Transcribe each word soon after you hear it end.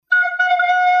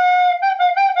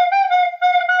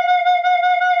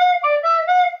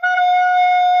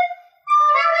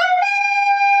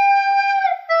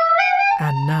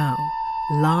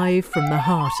Live from the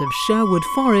heart of Sherwood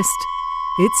Forest,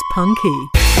 it's Punky.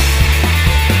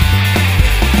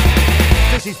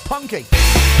 This is Punky.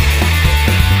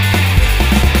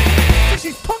 This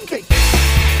is Punky.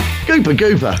 Gooper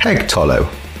Gooper. Peg Tollo.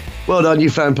 Well done, you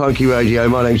found Punky Radio.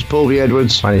 My name's Paul B.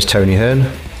 Edwards. My name's Tony Hearn.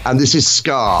 And this is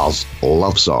Scars,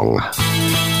 Love Song.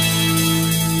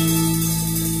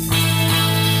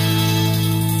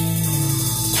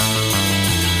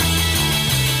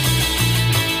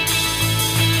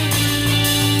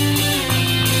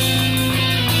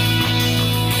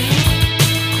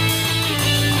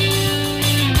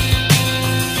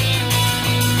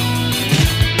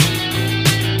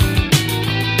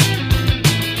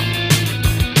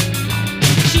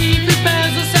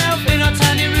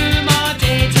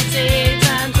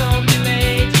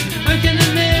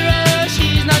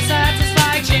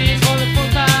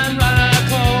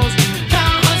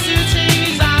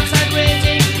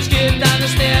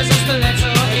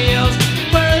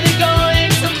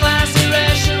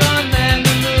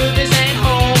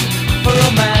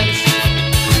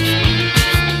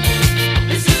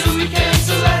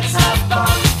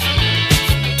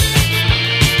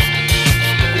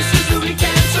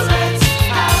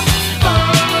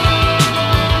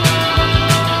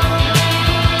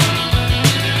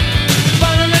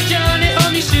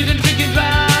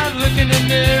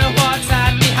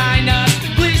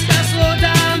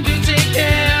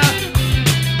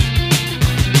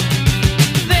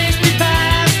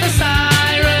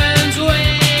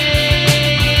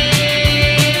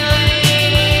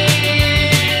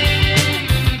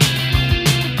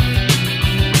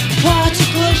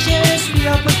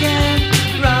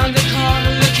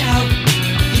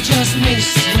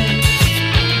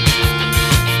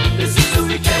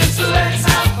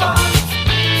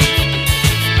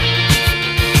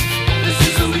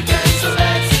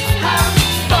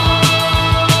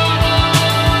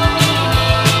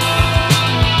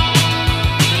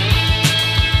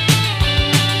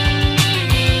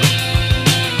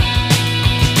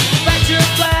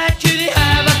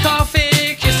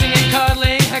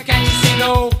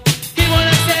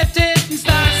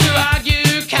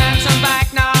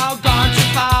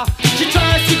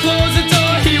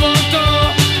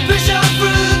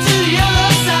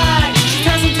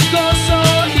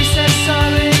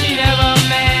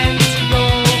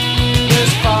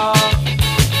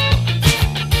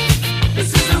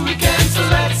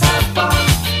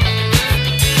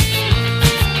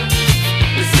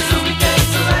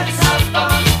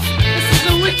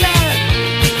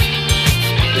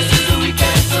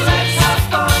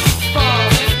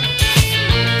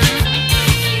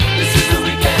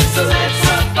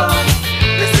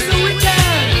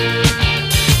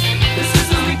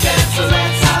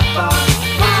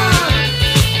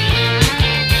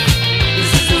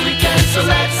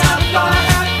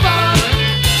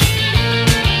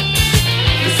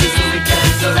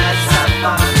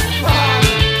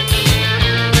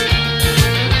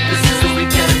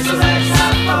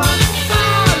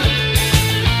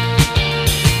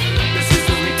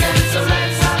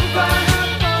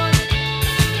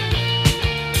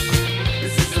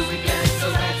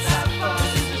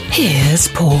 Here's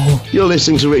Paul. You're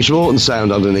listening to Rich Morton's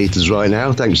sound underneath us right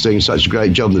now. Thanks for doing such a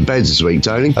great job in the beds this week,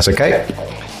 Tony. That's okay.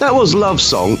 That was Love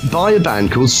Song by a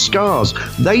band called Scars.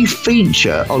 They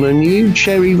feature on a new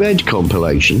Cherry Red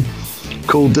compilation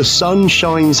called The Sun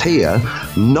Shines Here,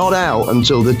 not out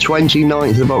until the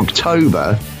 29th of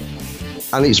October.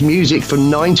 And it's music from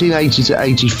 1980 to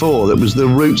 84 that was the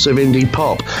roots of indie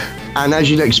pop. And as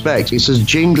you'd expect, it's as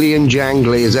jingly and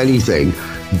jangly as anything,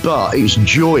 but it's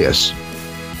joyous.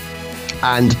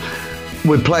 And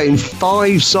we're playing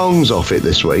 5 songs off it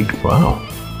this week. Wow.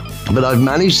 But I've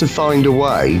managed to find a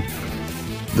way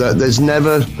that there's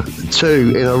never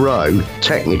 2 in a row,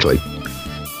 technically.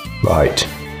 Right.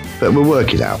 But we'll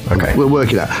work it out. Okay. We'll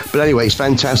work it out. But anyway, it's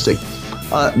fantastic.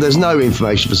 There's no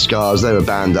information for Scars. They're a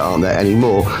band that aren't there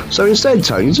anymore. So instead,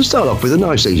 Tony, to start off with a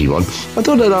nice easy one, I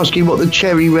thought I'd ask you what the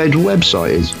Cherry Red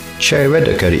website is.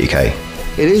 Cherryred.co.uk.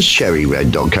 It is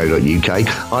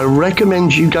cherryred.co.uk. I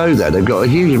recommend you go there. They've got a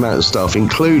huge amount of stuff,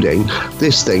 including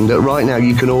this thing that right now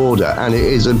you can order, and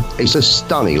it's a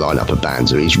stunning lineup of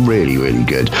bands. It's really, really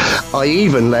good. I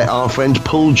even let our friend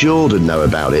Paul Jordan know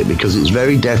about it because it's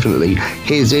very definitely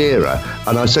his era.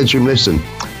 And I said to him, listen,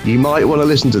 you might want to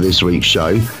listen to this week's show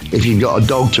if you've got a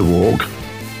dog to walk.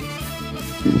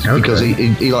 Okay. Because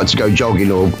he likes to go jogging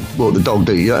or what the dog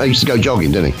do. He used to go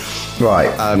jogging, didn't he?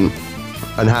 Right.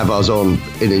 And have us on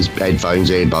in his headphones,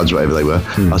 earbuds, whatever they were.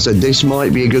 I said, this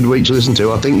might be a good week to listen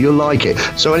to. I think you'll like it.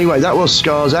 So anyway, that was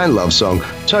Scars and Love Song.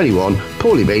 Tony 1,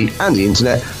 Paulie B, and the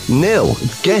internet 0.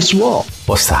 Guess what?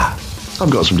 What's that? I've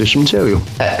got some additional material.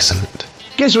 Excellent.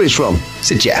 Guess who it's from?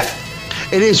 Is it Jeff?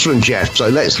 It is from Jeff, so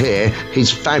let's hear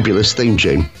his fabulous theme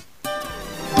tune.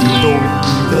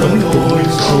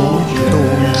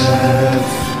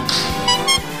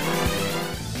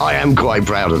 I am quite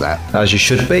proud of that. As you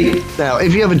should be. Now,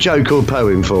 if you have a joke or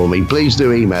poem for me, please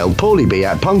do email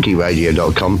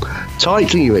paulieb@punkyradio.com,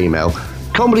 titling your email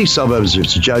Comedy Suburbs if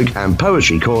it's a joke, and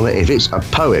Poetry Corner if it's a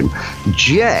poem.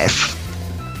 Jeff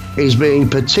is being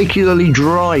particularly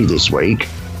dry this week,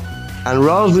 and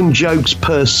rather than jokes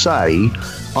per se,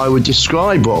 I would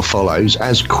describe what follows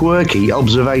as quirky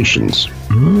observations.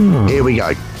 Here we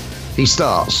go. He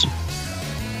starts.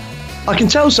 I can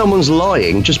tell someone's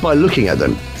lying just by looking at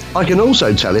them. I can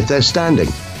also tell if they're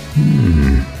standing.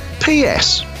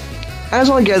 P.S. As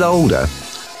I get older,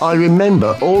 I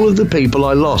remember all of the people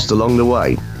I lost along the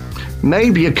way.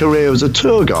 Maybe a career as a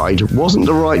tour guide wasn't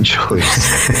the right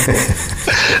choice.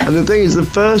 And the thing is, the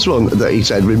first one that he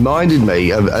said reminded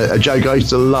me of a joke I used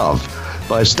to love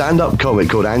by a stand-up comic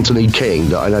called Anthony King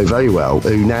that I know very well,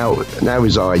 who now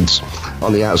resides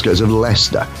on the outskirts of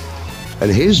Leicester.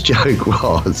 And his joke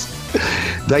was,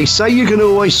 they say you can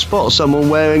always spot someone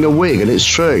wearing a wig, and it's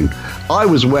true. I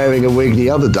was wearing a wig the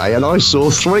other day and I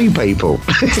saw 3 people.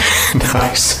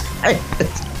 Nice.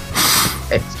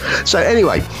 So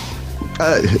anyway,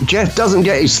 Jeff doesn't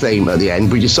get his theme at the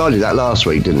end. We decided that last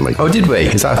week, didn't we? Oh, did we?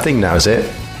 Is that a thing now, is it?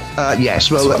 Yes,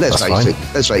 well, let's face it.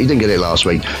 Let's face it, you didn't get it last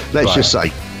week. Let's just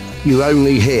say, you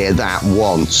only hear that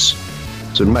once.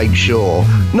 To make sure,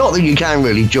 not that you can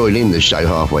really join in the show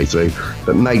halfway through,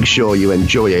 but make sure you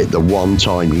enjoy it the one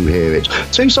time you hear it.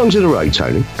 2 songs in a row,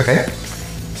 Tony. Okay.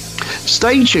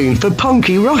 Stay tuned for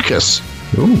Punky Ruckus.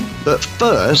 Ooh. But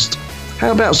first,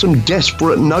 how about some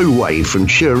Desperate No Way from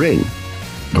Turin?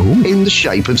 Ooh. In the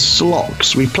shape of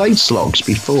Slox. We played Slox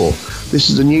before. This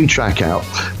is a new track out.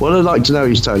 What I'd like to know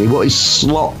is, Tony, what is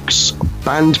Slox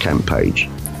Bandcamp page?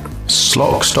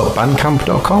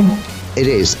 Slox.bandcamp.com? It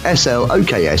is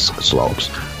SLOKS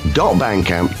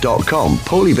Slox.bandcamp.com.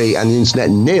 Paulie B and the Internet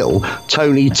Nil,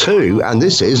 Tony 2, and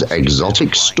this is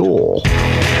Exotic Store.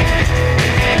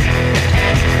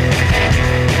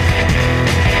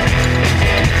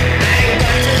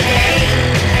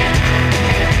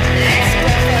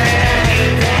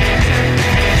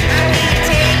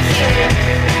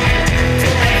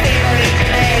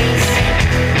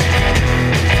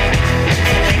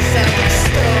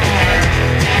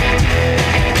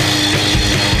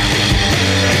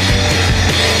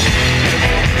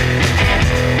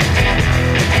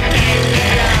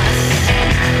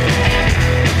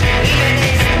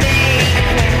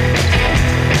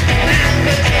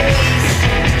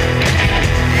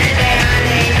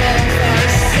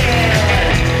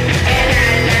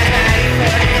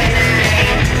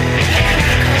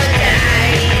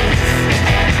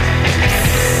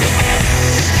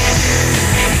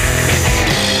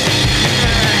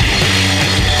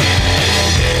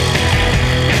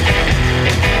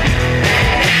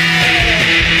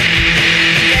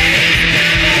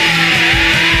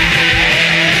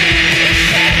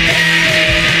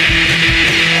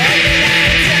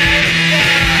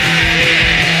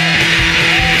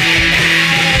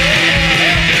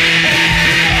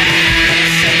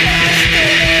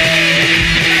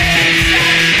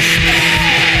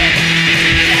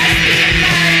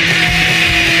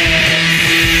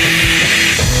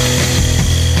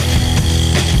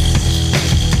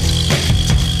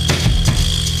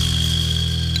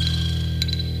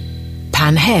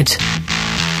 Head.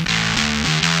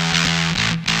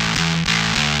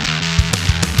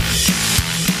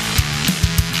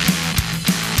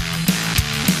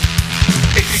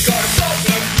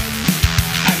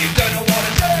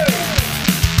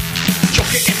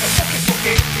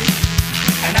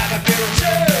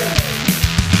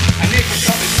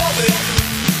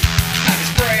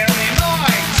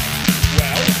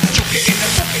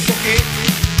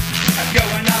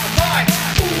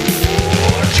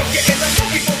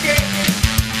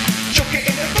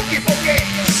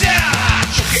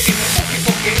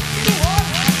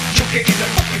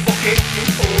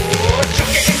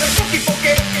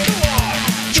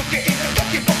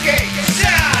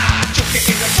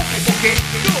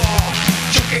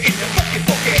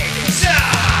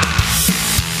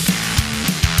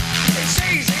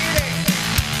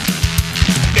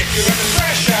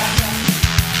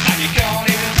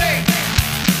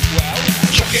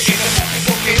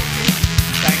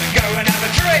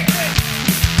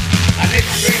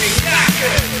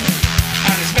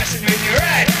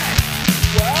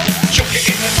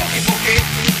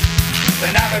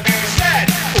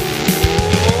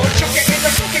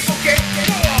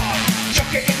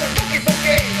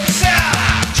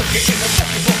 Chuck it in the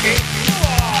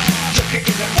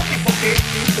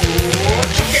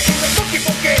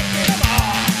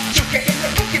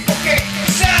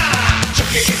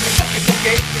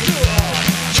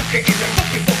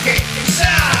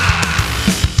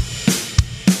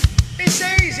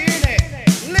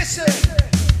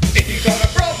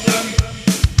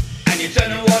you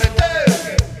don't know what to do,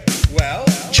 well,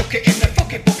 chuck it in the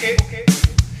bucket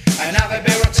and have a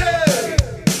beer or two.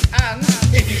 And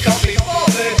if you can't be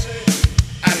bothered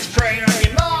and it's preying on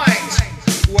your mind,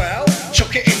 well,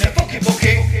 chuck it in the bucket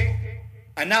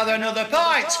and another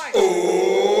pint.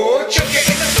 Ooh, chuck it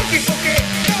in the bucket.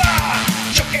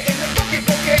 Chuck it in the bucket.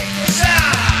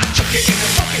 Chuck it in the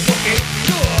bucket.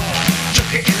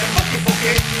 Chuck it in the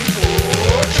bucket.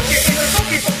 Ooh, chuck it in the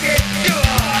bucket.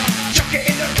 Chuck it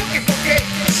in the bucket.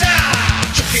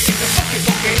 Chuck it in the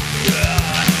bucket.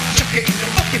 Chuck it in the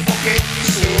bucket.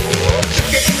 Ooh,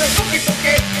 chuck it in the bucket.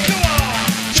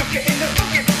 Chuck it in the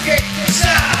bucket.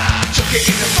 Chuck it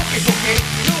in the bucket.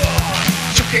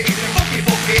 Chuck it in the bucket.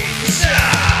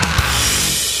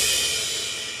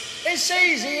 It's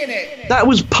easy, isn't it? That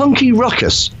was Punky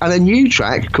Ruckus and a new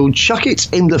track called Chuck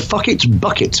It in the Fuck It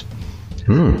Bucket.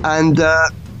 And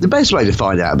the best way to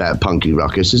find out about Punky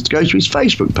Ruckus is to go to his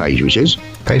Facebook page, which is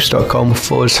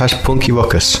Facebook.com/Punky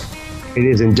Ruckus. It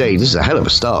is indeed. This is a hell of a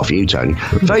start for you, Tony.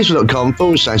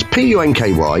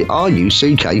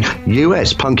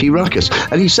 Facebook.com/PUNKYRUCKUS Punky Ruckus.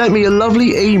 And he sent me a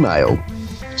lovely email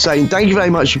saying, thank you very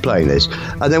much for playing this.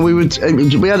 And then we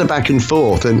had a back and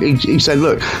forth, and he said,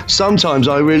 look, sometimes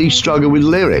I really struggle with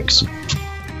lyrics.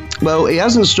 Well, he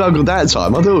hasn't struggled that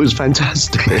time. I thought it was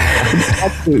fantastic.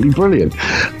 Absolutely brilliant.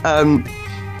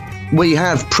 We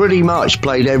have pretty much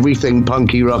played everything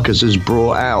Punky Ruckus has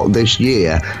brought out this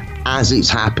year as it's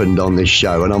happened on this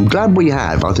show, and I'm glad we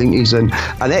have. I think he's an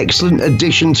excellent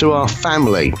addition to our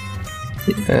family.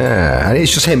 Yeah, and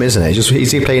it's just him, isn't it?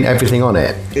 Is he playing everything on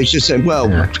it? It's just,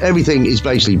 everything is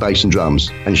basically bass and drums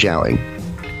and shouting.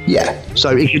 Yeah.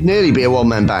 So it could nearly be a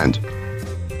one-man band.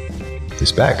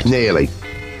 Respect. Nearly.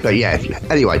 But yeah,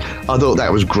 anyway, I thought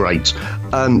that was great.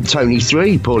 Tony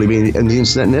 3, Paulie B and the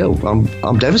Internet Nil.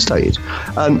 I'm devastated.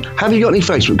 Have you got any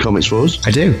Facebook comments for us?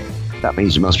 I do. That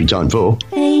means it must be time for...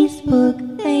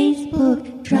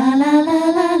 Facebook,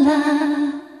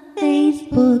 tra-la-la-la-la.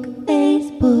 Facebook,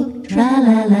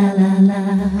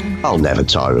 tra-la-la-la-la. I'll never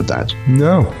tire of that.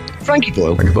 No. Frankie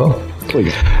Boyle. Frankie Boyle. There we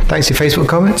go. Thanks for your Facebook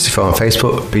comments. If you're on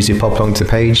Facebook, please do pop along to the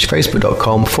page,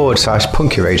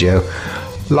 facebook.com/Punky Radio.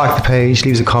 Like the page,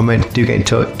 leave us a comment, do get in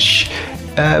touch.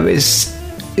 Is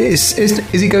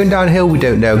it going downhill? We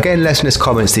don't know. Getting less and less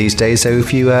comments these days. So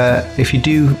if you are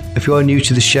new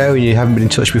to the show and you haven't been in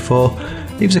touch before,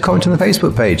 leave us a comment on the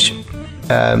Facebook page.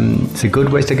 It's a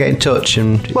good way to get in touch,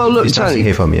 and well, look, it's nice Tony, to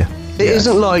hear from you. It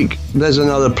isn't like there's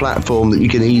another platform that you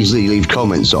can easily leave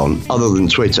comments on other than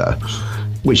Twitter,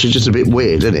 which is just a bit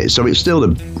weird, isn't it? So it's still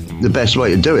the best way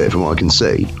to do it from what I can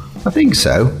see. I think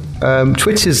so.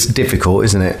 Twitter's difficult,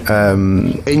 isn't it?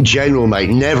 In general, mate,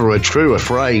 never a truer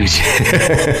phrase.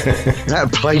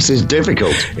 That place is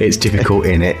difficult. It's difficult,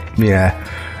 innit? Yeah.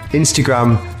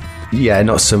 Instagram, yeah,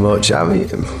 not so much. I mean,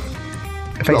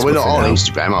 well, we're not on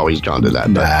Instagram, are we? Can't do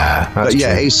that. But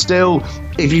yeah, it's still,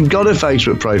 if you've got a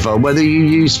Facebook profile, whether you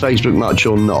use Facebook much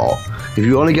or not, if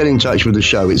you want to get in touch with the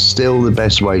show, it's still the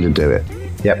best way to do it.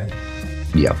 Yep.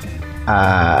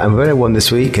 And we're going to one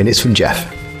this week, and it's from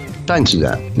Jeff. Fancy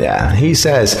that. Yeah, he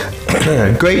says,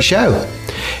 great show.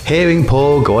 Hearing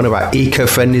Paul go on about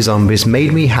eco-friendly zombies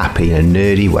made me happy in a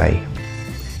nerdy way.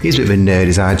 He's a bit of a nerd,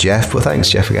 is our Jeff, but thanks,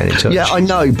 Jeff, for getting in touch. Yeah, I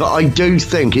know, but I do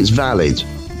think it's valid.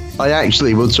 I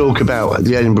actually will talk about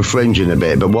the Edinburgh Fringe in a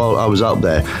bit, but while I was up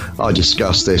there, I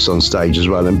discussed this on stage as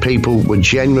well, and people were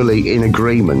generally in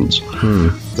agreement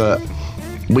that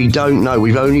we don't know.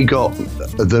 We've only got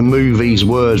the movie's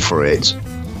word for it,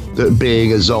 that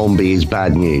being a zombie is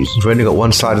bad news. We've only got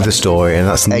one side of the story, and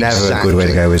that's never a good way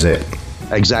to go, is it?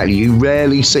 Exactly. You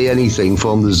rarely see anything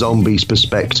from the zombie's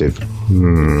perspective.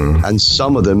 And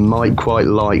some of them might quite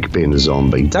like being a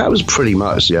zombie. That was pretty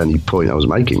much the only point I was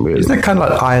making, really. Isn't that kind of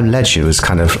like I Am Legend was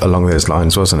kind of along those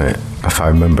lines, wasn't it? If I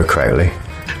remember correctly.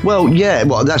 Well, yeah.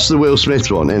 Well, that's the Will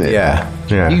Smith one, isn't it? Yeah.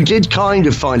 You did kind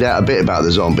of find out a bit about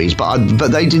the zombies, but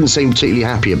they didn't seem particularly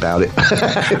happy about it.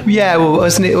 Yeah, well,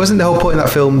 wasn't the whole point of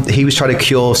that film, he was trying to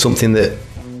cure something that...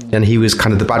 And he was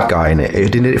kind of the bad guy in it.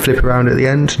 Didn't it flip around at the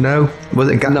end? No?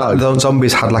 No. The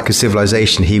zombies had like a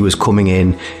civilization. He was coming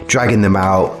in, dragging them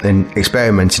out and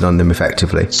experimenting on them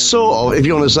effectively. Sort of, if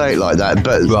you want to say it like that.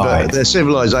 But their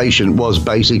civilization was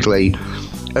basically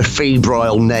a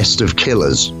febrile nest of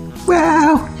killers.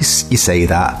 Well, you say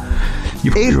that.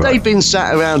 If they'd been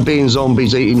sat around being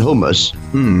zombies eating hummus,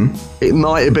 it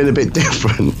might have been a bit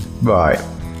different. Right.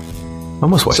 I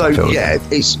must watch that film. So, yeah,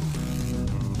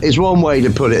 it's one way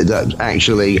to put it, that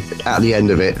actually, at the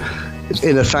end of it,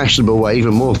 in a fashionable way,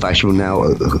 even more fashionable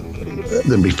now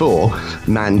than before,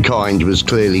 mankind was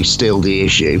clearly still the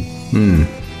issue.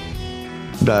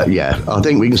 But yeah, I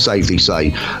think we can safely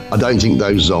say I don't think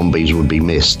those zombies would be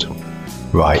missed.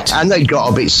 Right. And they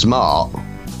got a bit smart.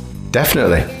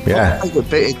 Definitely, yeah. My favourite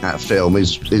bit in that film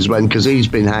is when, because he's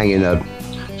been hanging a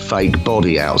fake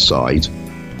body outside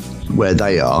where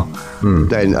they are,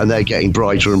 then and they're getting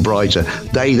brighter and brighter.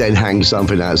 They then hang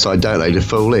something outside, don't they, to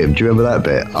fool him? Do you remember that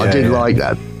bit? I did like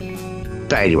that.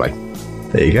 But anyway,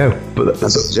 there you go. But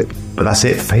that's it. But that's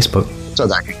it for Facebook. So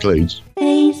that concludes.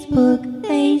 Facebook,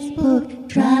 Facebook,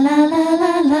 tra la la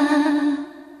la la.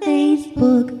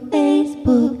 Facebook,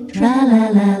 Facebook, tra la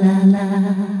la la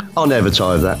la. I'll never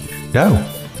tire of that. No.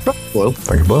 Well,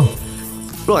 Frankie Boyle.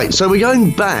 Right, so we're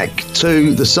going back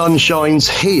to The Sun Shines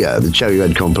Here, the Cherry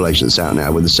Red compilation that's out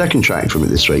now, with the second track from it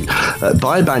this week,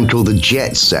 by a band called the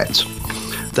Jet Set.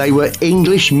 They were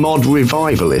English mod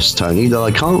revivalists, Tony, that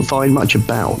I can't find much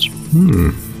about.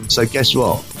 So guess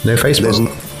what? No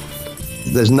Facebook?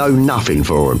 There's no nothing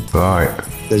for them. Right.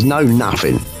 There's no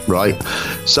nothing, right?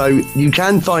 So you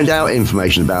can find out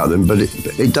information about them, but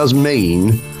it does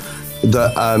mean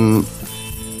that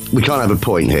we can't have a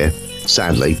point here,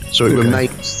 sadly. So it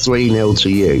remains 3-0 to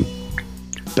you.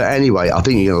 But anyway, I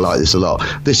think you're going to like this a lot.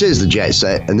 This is the Jet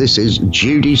Set, and this is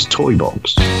Judy's Toy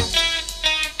Box.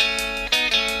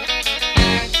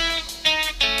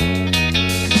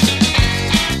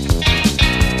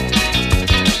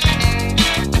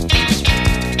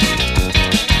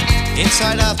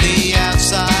 Inside of the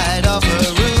outside of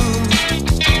her room,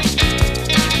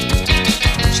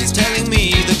 she's telling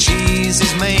me the cheese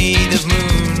is made of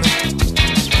moon.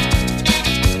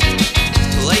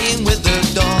 Playing with the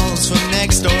dolls from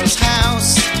next door's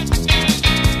house,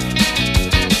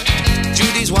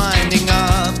 Judy's winding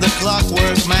up the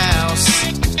clockwork mouse.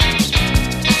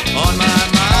 On my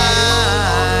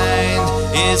mind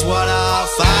is what I'll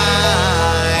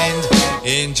find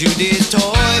in Judy's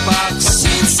toy box.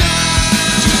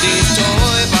 Judy's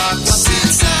toy box.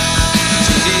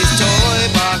 Judy's toy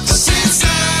box.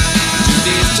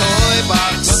 Judy's toy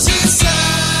box.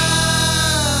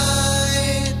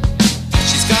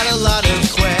 She's got a lot of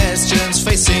questions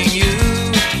facing you.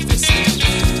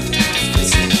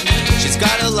 She's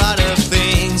got a lot of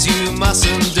things you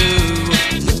mustn't do.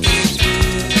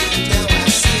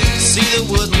 See the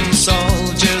wooden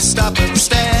soldier stop and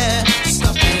stare.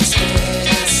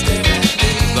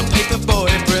 The paper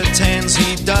boy pretends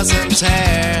he doesn't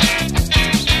care.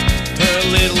 Her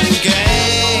little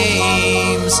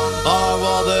games are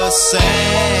all the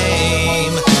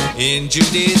same in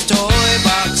Judy's toy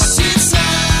box.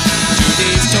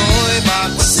 Judy's toy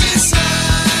box.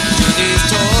 Judy's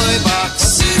toy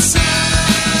box.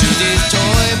 Judy's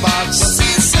toy box.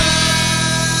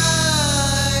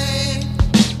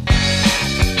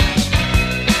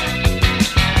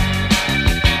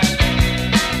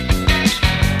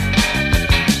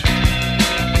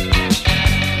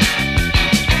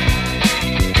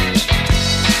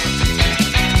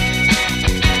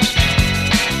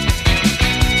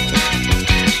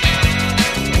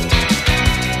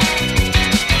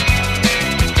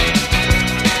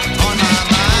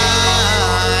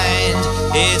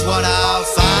 Is what I'll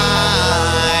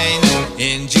find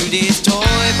in Judy's toy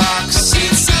box.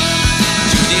 Judy's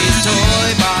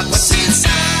toy box.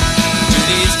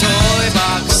 Judy's toy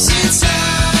box.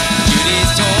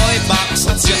 Judy's toy box.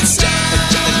 Judy's toy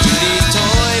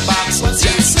box.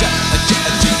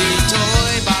 Judy's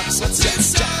toy box.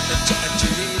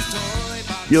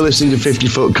 You're listening to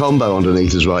 50-Foot Combo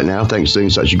underneath us right now. Thanks for doing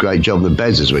such a great job on the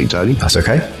beds this week, Tony. That's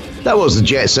okay. That was the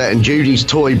Jet Set and Judy's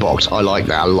Toy Box. I like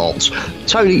that a lot.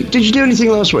 Tony, did you do anything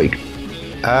last week?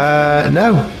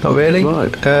 No, not really.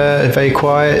 Right. Very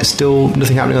quiet. Still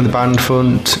nothing happening on the band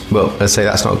front. Well, let's say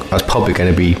that's probably going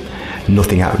to be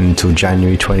nothing happening until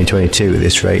January 2022 at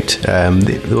this rate.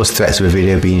 There was threats of a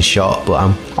video being shot,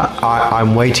 but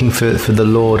I'm waiting for the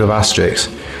Lord of Asterix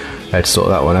to sort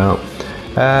that one out.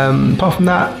 Apart from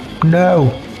that,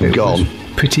 no. It was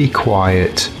pretty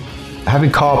quiet.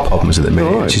 Having car problems at the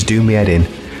minute, which is doing me head in.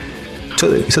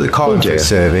 Took the car into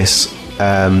service,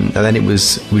 and then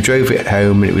we drove it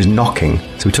home and it was knocking.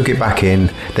 So we took it back in.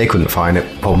 They couldn't find a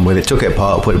problem with it. Took it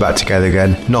apart, put it back together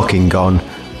again. Knocking gone,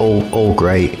 all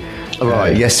great.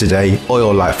 Yesterday,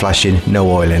 oil light flashing, no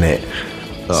oil in it.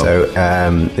 So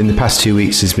in the past 2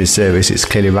 weeks since my service, it's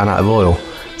clearly ran out of oil.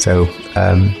 So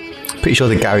pretty sure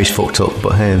the garage fucked up,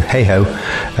 but hey ho.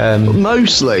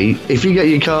 Mostly, if you get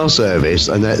your car serviced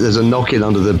and there's a knocking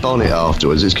under the bonnet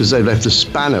afterwards, it's because they've left a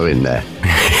spanner in there.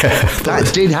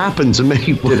 That did happen to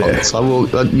me once. I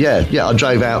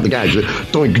drove out the garage.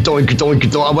 Doink, doink, doink,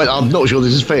 doink. I went, I'm not sure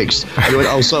this is fixed. He went,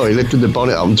 oh sorry, lifted the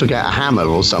bonnet up and took out a hammer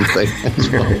or something.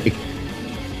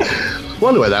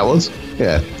 Wonder where that was.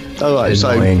 Yeah. All right,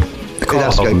 annoying. The It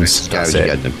has to go Homes, back to that's the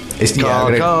garage it. again.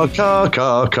 It's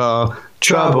Car.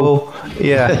 trouble.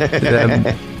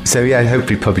 Yeah. So yeah,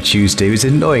 hopefully probably Tuesday. It was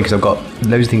annoying because I've got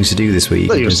loads of things to do this week.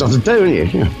 Well, you've got stuff to do,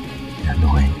 haven't you? Yeah,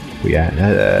 annoying. But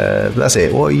yeah, that's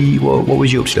it. What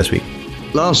was you up to last week?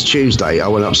 Last Tuesday, I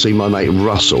went up to see my mate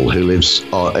Russell, who lives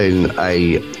in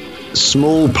a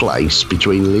small place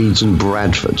between Leeds and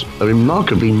Bradford. A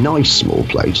remarkably nice small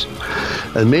place.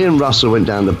 And me and Russell went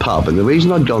down the pub, and the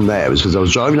reason I'd gone there was because I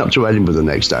was driving up to Edinburgh the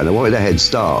next day and I wanted a head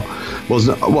start. What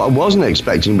I wasn't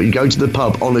expecting, but you go to the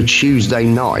pub on a Tuesday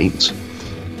night,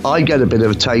 I get a bit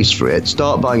of a taste for it,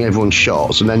 start buying everyone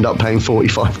shots and end up paying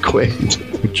 45 quid.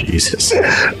 Jesus.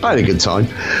 I had a good time.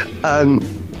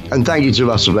 And thank you to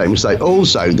Russell for letting me stay.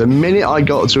 Also, the minute I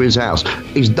got to his house,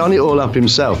 he's done it all up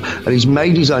himself, and he's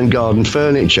made his own garden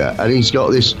furniture, and he's got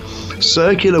this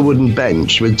circular wooden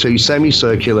bench with two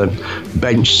semicircular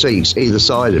bench seats either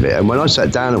side of it. And when I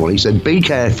sat down on one, he said, "Be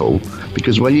careful,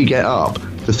 because when you get up,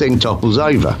 the thing topples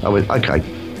over." I went, okay.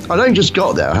 I'd only just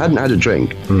got there. I hadn't had a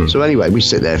drink. So anyway, we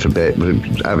sit there for a bit,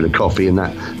 having a coffee and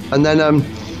that. And then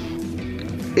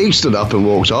he stood up and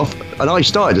walked off, and I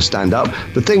started to stand up.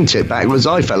 The thing tipped backwards.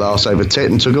 I fell arse over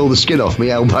tit and took all the skin off my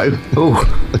elbow.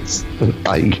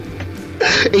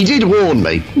 He did warn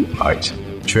me. Right.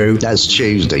 True. That's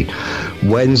Tuesday.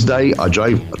 Wednesday, I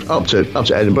drove up to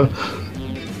Edinburgh,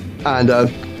 and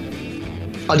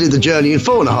I did the journey in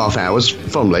 4.5 hours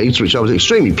from Leeds, which I was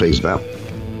extremely pleased about.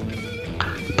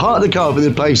 Part of the car for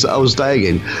the place that I was staying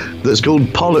in, that's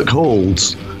called Pollock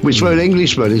Halls, which for an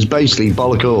Englishman is basically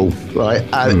Bollock Hall, right?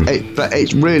 But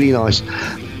it's really nice.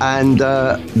 And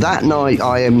that night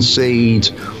I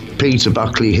emceed Peter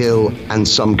Buckley Hill and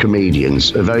Some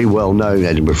Comedians, a very well-known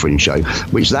Edinburgh Fringe show,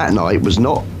 which that night was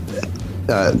not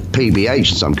PBH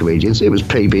and Some Comedians, it was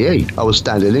PBE. I was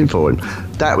standing in for him.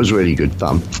 That was really good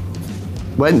fun.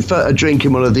 Went for a drink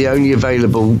in one of the only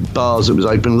available bars that was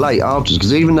open late afterwards,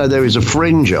 because even though there is a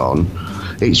Fringe on,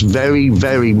 it's very,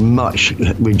 very much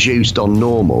reduced on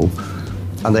normal,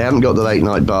 and they haven't got the late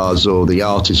night bars or the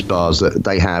artist bars that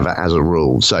they have as a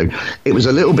rule. So it was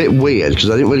a little bit weird because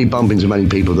I didn't really bump into many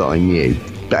people that I knew.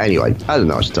 But anyway, I had a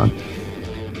nice time.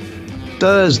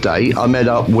 Thursday, I met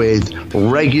up with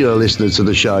regular listener to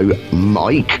the show,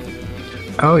 Mike.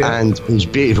 Oh, yeah. And his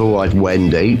beautiful wife,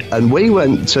 Wendy. And we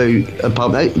went to a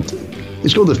pub.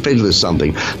 It's called the Fiddler's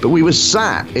something. But we were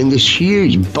sat in this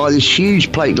huge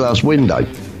plate glass window.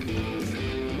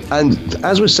 And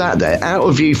as we sat there, out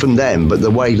of view from them, but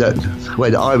the way that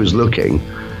I was looking,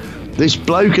 this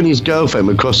bloke and his girlfriend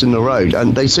were crossing the road,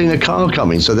 and they'd seen a car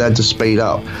coming, so they had to speed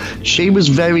up. She was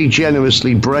very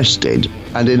generously breasted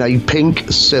and in a pink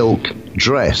silk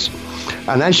dress.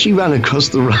 And as she ran across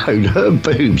the road, her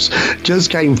boobs just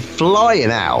came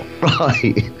flying out,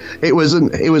 right? It was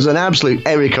an absolute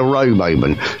Erica Rowe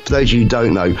moment. For those of you who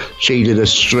don't know, she did a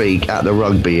streak at the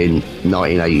rugby in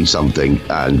 1980-something,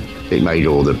 and it made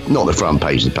all not the front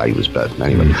page of the papers, but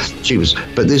anyway,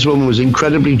 but this woman was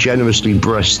incredibly generously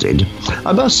breasted.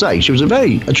 I must say, she was a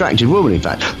very attractive woman, in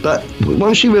fact, but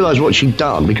once she realised what she'd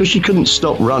done, because she couldn't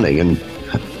stop running and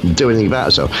do anything about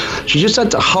herself, she just had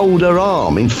to hold her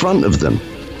arm in front of them.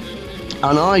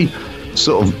 And I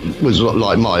sort of was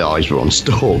like, my eyes were on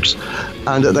stalks,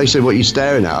 and they said, "What are you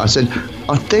staring at?" I said,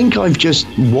 "I think I've just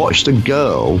watched a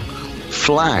girl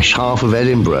flash half of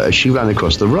Edinburgh as she ran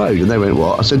across the road." And they went,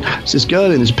 "What?" I said, "It's this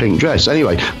girl in this pink dress."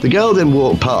 Anyway, the girl then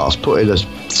walked past, putting her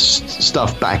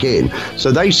stuff back in,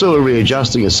 so they saw her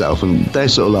readjusting herself, and they're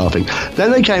sort of laughing.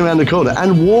 Then they came around the corner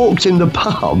and walked in the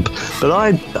pub, but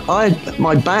I had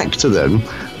my back to them.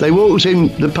 They walked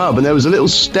in the pub, and there was a little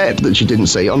step that she didn't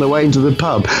see on the way into the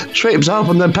pub, tripped up,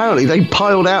 and then apparently they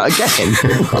piled out again.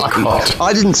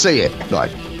 I didn't see it.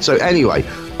 Right. So anyway,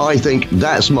 I think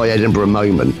that's my Edinburgh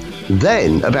moment.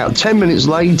 Then, about 10 minutes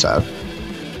later,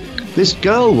 this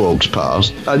girl walks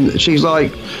past, and she's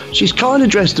kind of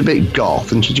dressed a bit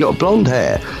goth, and she's got blonde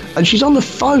hair, and she's on the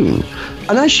phone.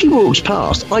 And as she walks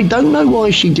past, I don't know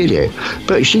why she did it,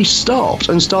 but she stopped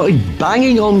and started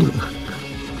banging on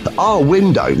our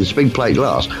window, this big plate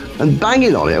glass, and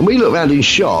banging on it. And we looked around in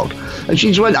shock, and she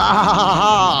just went,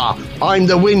 "Ah, I'm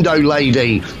the window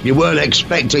lady. You weren't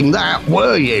expecting that,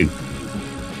 were you?"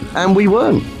 And we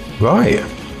weren't. Right.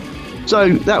 So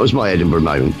that was my Edinburgh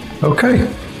moment. Okay.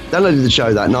 Then I did the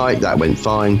show that night. That went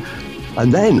fine.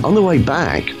 And then on the way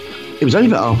back, it was only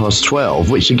about 12:30,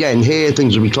 which again, here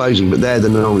things will be closing, but there they're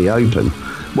normally open.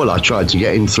 Well, I tried to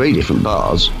get in 3 different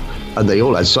bars, and they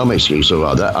all had some excuse or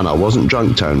other, and I wasn't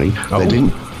drunk, Tony. Oh.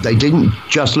 They didn't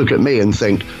just look at me and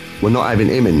think, "We're not having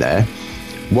him in there."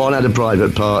 One had a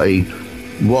private party,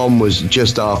 one was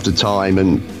just after time,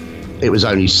 and it was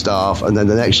only staff, and then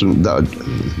the next one,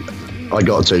 I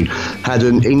got to had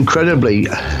an incredibly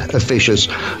officious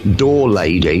door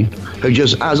lady who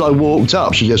just, as I walked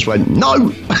up, she just went,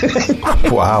 no!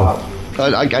 Wow.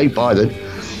 Okay, bye then.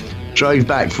 Drove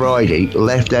back Friday,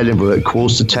 left Edinburgh at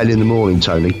 10:15 in the morning,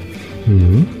 Tony.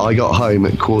 Mm-hmm. I got home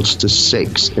at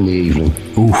 6:15 in the evening.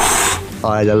 Oof.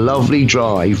 I had a lovely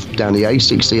drive down the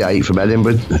A68 from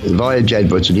Edinburgh via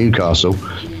Jedburgh to Newcastle.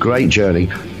 Great journey.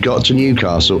 Got to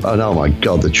Newcastle, and oh my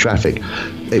God, the traffic.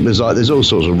 It was like there's all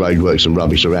sorts of roadworks and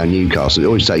rubbish around Newcastle. It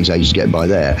always takes ages to get by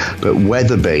there. But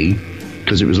Wetherby,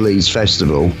 because it was Leeds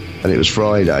Festival and it was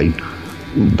Friday,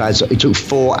 it took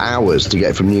 4 hours to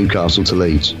get from Newcastle to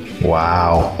Leeds.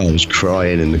 Wow. I was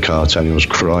crying in the car, Tony. I was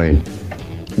crying.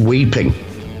 Weeping.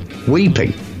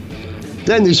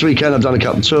 Then this weekend I've done a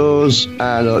couple of tours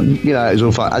and, it was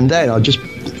all fine. And then I just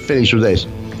finished with this.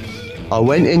 I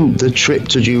went in the Trip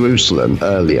to Jerusalem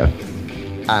earlier,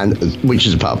 which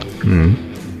is a pub. Mm.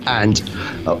 And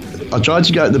I tried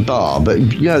to go to the bar, but,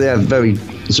 they have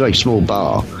it's a very small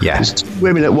bar. Yeah. There's 2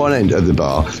 women at one end of the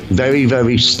bar, very,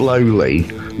 very slowly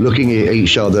looking at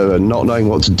each other and not knowing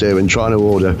what to do and trying to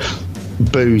order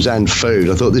booze and food.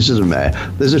 I thought, this isn't fair.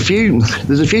 There's a few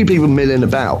people milling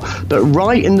about, but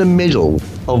right in the middle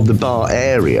of the bar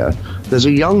area, there's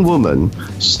a young woman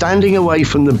standing away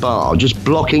from the bar, just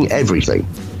blocking everything.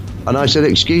 And I said,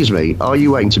 excuse me, are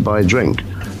you waiting to buy a drink?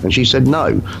 And she said, no.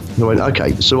 And I went,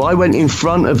 okay. So I went in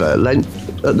front of her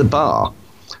at the bar.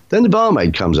 Then the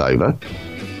barmaid comes over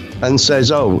and says,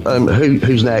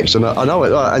 who's next? And I know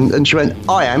it. And she went,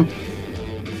 I am.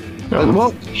 Oh. And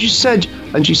what? She said,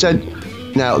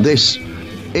 now this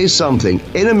is something.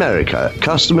 In America,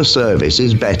 customer service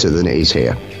is better than it is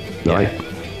here, right?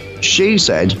 Yeah. She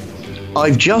said,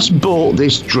 I've just bought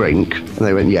this drink. And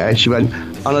they went, yeah. She went,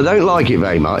 and I don't like it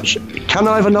very much. Can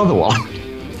I have another one?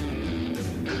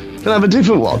 Can I have a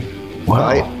different one? Wow.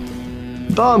 Right?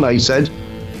 Barmaid said,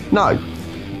 no.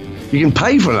 You can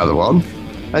pay for another one.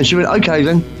 And she went, okay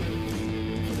then.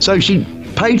 So she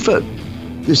paid for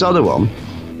this other one.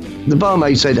 The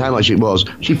barmaid said how much it was.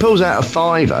 She pulls out a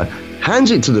 $5,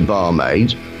 hands it to the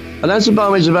barmaid, and as the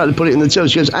barmaid's about to put it in the till,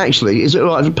 she goes, actually, is it all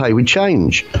right if I pay with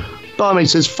change? Barmaid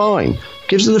says, fine.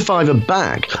 Gives her the $5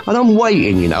 back. And I'm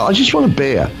waiting, I just want a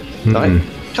beer. Mm-hmm. Right?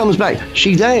 Comes back.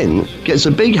 She then gets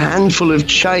a big handful of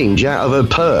change out of her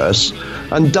purse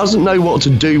and doesn't know what to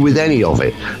do with any of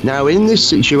it. Now, in this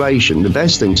situation, the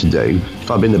best thing to do, if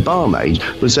I'd been the barmaid,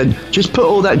 would have said, just put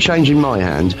all that change in my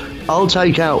hand. I'll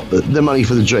take out the money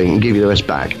for the drink and give you the rest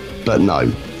back. But no,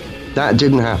 that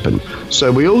didn't happen.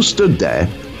 So we all stood there.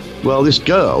 Well, this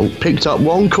girl picked up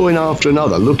one coin after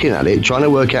another, looking at it, trying to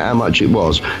work out how much it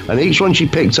was. And each one she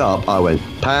picked up, I went,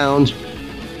 £1,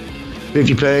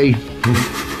 50p,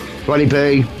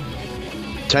 20p,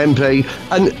 10p.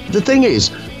 And the thing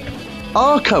is,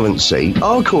 our currency,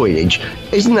 our coinage,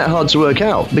 isn't that hard to work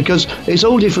out because it's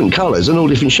all different colours and all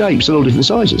different shapes and all different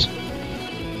sizes.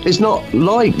 It's not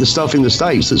like the stuff in the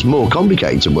States that's more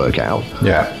complicated to work out.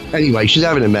 Yeah. Anyway, she's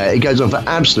having a mare. It goes on for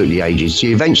absolutely ages.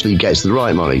 She eventually gets the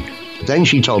right money. Then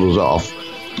she toddles off.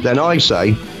 Then I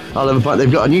say, I'll have a pint.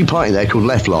 They've got a new pint in there called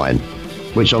Left Line,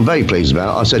 which I'm very pleased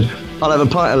about. I said, I'll have a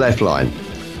pint of Left Line.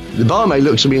 The barmaid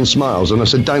looks at me and smiles, and I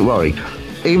said, don't worry.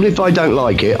 Even if I don't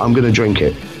like it, I'm going to drink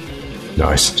it.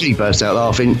 Nice. She burst out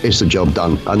laughing. It's the job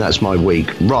done. And that's my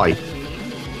week. Right.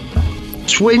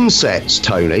 Twin Sets,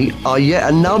 Tony, are yet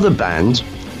another band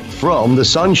from the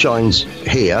Sunshine's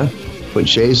Here,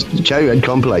 which is the Cherry Red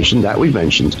compilation that we've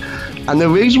mentioned. And the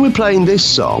reason we're playing this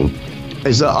song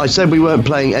is that I said we weren't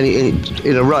playing any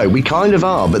in a row. We kind of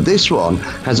are, but this one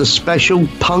has a special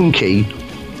punky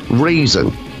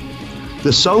reason.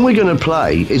 The song we're going to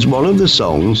play is one of the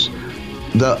songs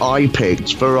that I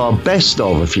picked for our best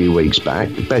of a few weeks back,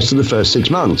 best of the first 6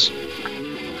 months.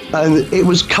 And it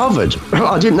was covered.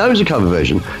 I didn't know it was a cover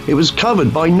version. It was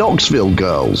covered by Knoxville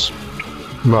Girls.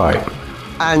 Right.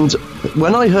 And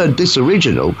when I heard this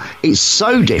original, it's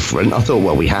so different, I thought,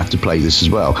 well, we have to play this as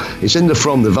well. It's in the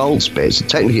From the Vaults bits.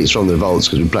 Technically, it's From the Vaults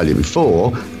because we played it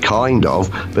before, kind of.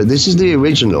 But this is the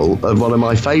original of one of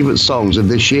my favourite songs of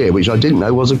this year, which I didn't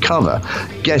know was a cover.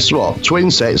 Guess what? Twin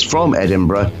Sets from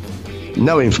Edinburgh.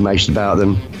 No information about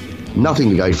them. Nothing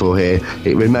to go for here.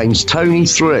 It remains Tony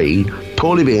 3,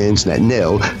 Paulie B Internet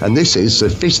 0, and this is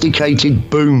Sophisticated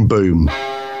Boom Boom. I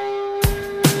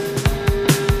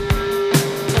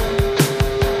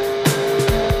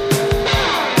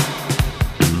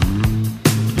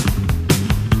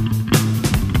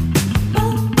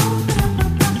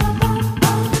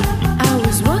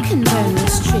was walking down the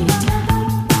street,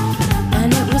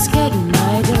 and it was getting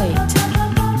mighty late.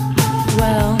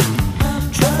 Well,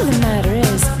 truth of the matter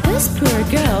is, this poor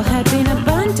girl had been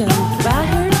abandoned by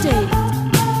her date.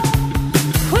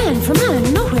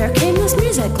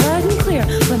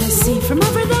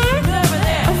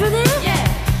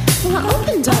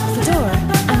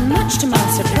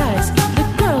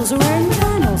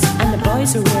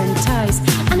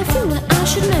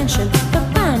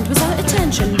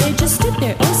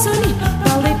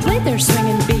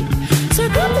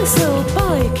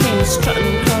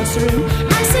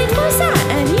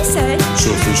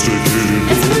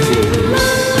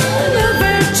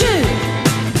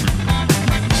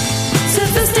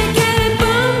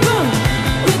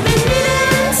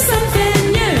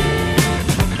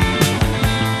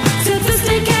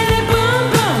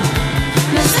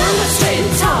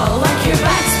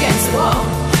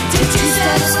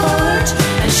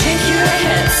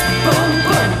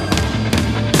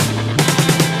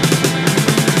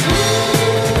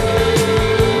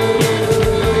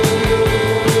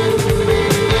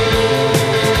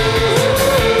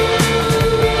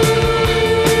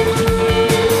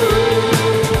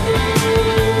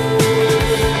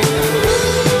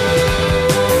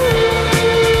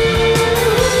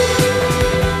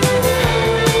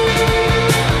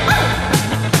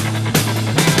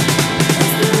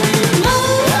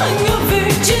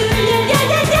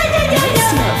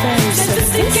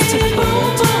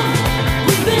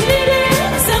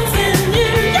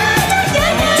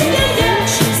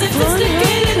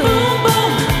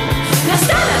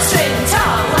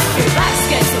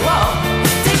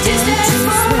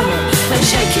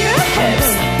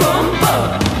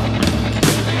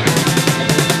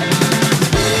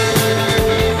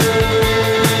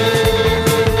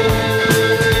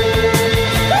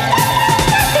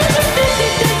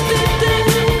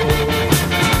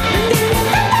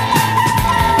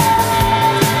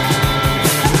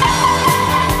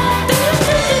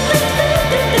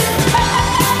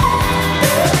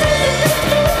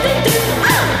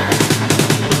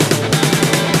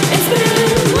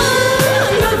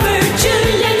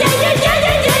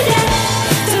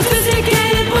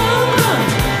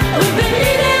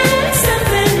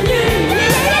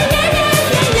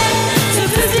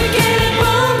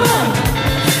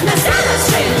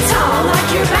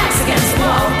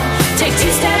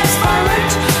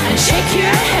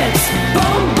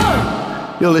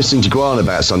 You're listening to Guana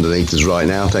Bats underneath us right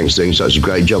now. Thanks for doing such a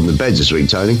great job in the beds this week,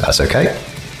 Tony. That's okay.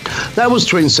 That was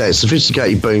Twin Sets,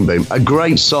 Sophisticated Boom Boom. A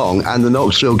great song, and the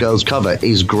Knoxville Girls cover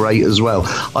is great as well.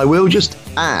 I will just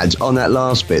add on that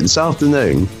last bit, this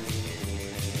afternoon,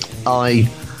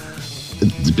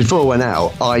 before I went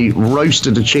out, I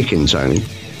roasted a chicken, Tony.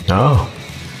 Oh.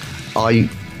 I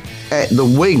ate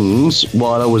the wings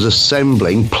while I was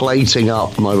plating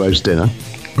up my roast dinner.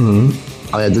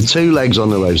 I had the 2 legs on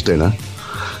the roast dinner,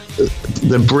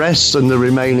 the breasts and the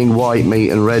remaining white meat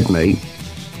and red meat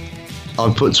I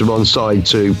put to one side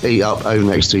to eat up over the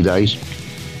next 2 days.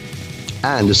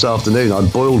 And this afternoon I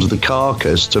boiled the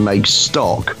carcass to make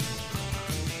stock,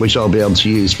 which I'll be able to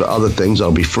use for other things.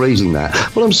 I'll be freezing that.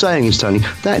 What I'm saying is, Tony,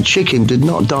 that chicken did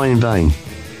not die in vain.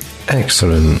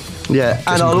 Excellent. Yeah,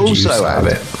 and I'll also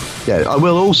add, I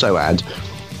will also add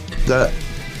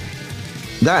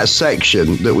that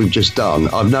section that we've just done,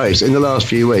 I've noticed in the last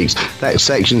few weeks, that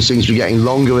section seems to be getting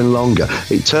longer and longer.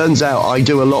 It turns out I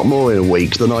do a lot more in a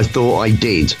week than I thought I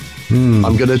did.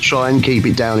 I'm going to try and keep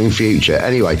it down in future.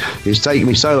 Anyway, it's taken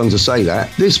me so long to say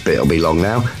that. This bit will be long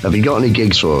now. Have you got any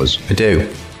gigs for us? I do.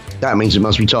 That means it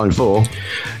must be time for...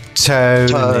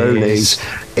 Tony's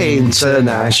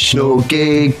International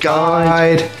Gig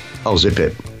Guide. I'll zip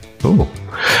it. Oh.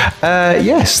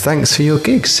 Yes, thanks for your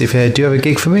gigs. If you do have a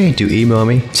gig for me, do email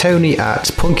me,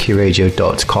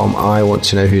 tony@punkyradio.com. I want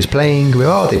to know who's playing, where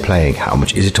are they playing, how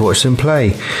much is it to watch them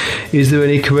play, is there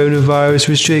any coronavirus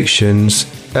restrictions?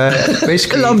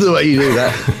 Basically, I love the way you do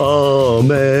that. Oh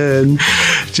man,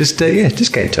 just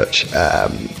get in touch.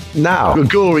 Now,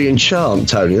 Gregorian chant,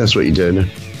 Tony. That's what you're doing.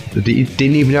 You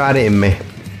didn't even know I had it in me.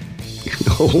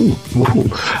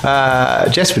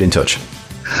 Jess been in touch.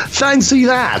 Fancy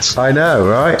that. I know,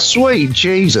 right? Sweet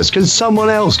Jesus. Can someone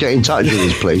else get in touch with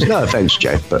us, please? No offence,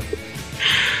 Jeff, but...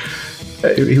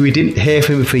 we didn't hear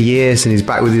from him for years, and he's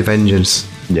back with a vengeance.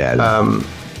 Yeah.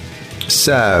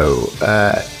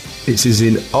 This is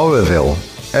in Oroville.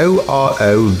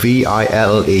 Oroville.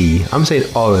 I'm saying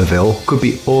Oroville. Could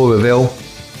be Oroville.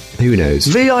 Who knows?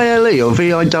 Vile or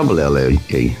Ville? Ville.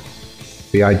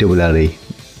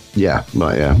 Yeah,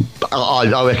 right, yeah.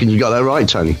 I reckon you got that right,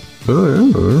 Tony.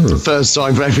 First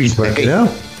time for everything. Yeah.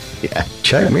 Yeah.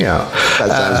 Check me out. That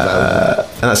sounds bad.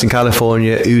 And that's in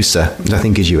California, USA, which I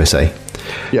think is USA.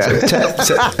 Yeah.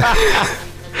 So,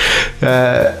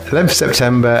 11th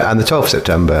September and the 12th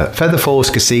September, Feather Falls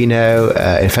Casino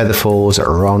in Feather Falls at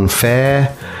Ron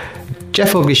Fair.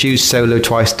 Jeff Ugly Shoes solo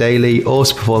twice daily,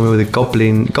 also performing with a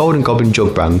Golden Goblin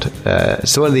Jug Band.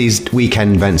 So one of these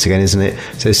weekend events again, isn't it?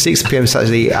 So 6 p.m.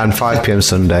 Saturday and 5 p.m.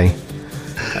 Sunday.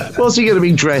 What's he going to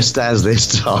be dressed as this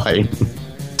time?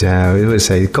 I would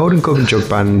say Golden Goblin Jug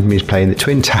Band means playing the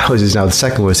Twin Towers is now the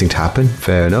second worst thing to happen.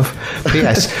 Fair enough.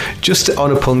 P.S. Just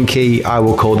on a punky, I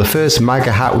will call the first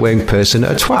MAGA hat wearing person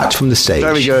a twat from the stage.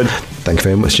 Very good. Thank you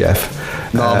very much, Jeff.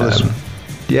 Marvellous.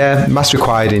 Yeah, masks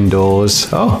required indoors.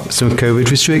 Oh, some COVID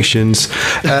restrictions.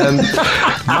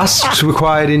 Masks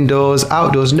required indoors,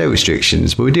 outdoors, no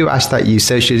restrictions. But we do ask that you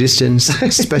social distance,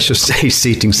 special safe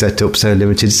seating set up, so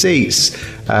limited seats.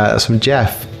 That's from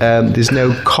Jeff. There's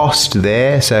no cost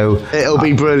there, so... It'll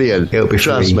be brilliant. It'll be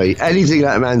Trust free. me, anything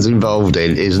that man's involved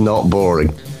in is not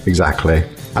boring. Exactly.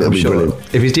 It'll be brilliant.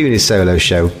 If he's doing his solo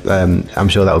show, I'm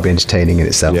sure that will be entertaining in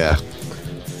itself. Yeah.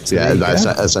 So yeah,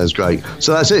 that sounds great.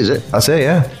 So that's it, is it? That's it,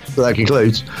 yeah. So that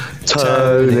concludes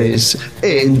Tony's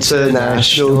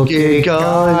International Gig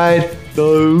Guide.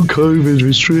 No COVID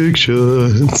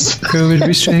restrictions. COVID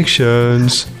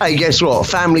restrictions. Hey, guess what?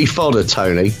 Family fodder,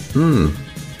 Tony.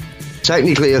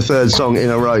 Technically a third song in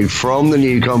a row from the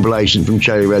new compilation from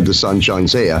Cherry Red, The Sun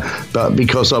Shines Here, but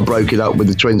because I broke it up with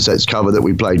the Twin Sets cover that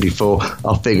we played before,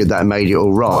 I figured that made it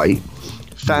all right.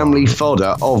 Family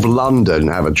Fodder of London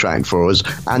have a track for us,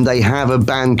 and they have a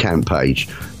Bandcamp page.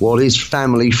 What is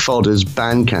Family Fodder's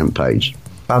Bandcamp page?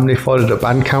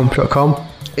 Familyfodder.bandcamp.com.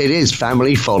 It is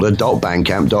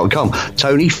familyfodder.bandcamp.com.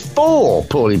 Tony for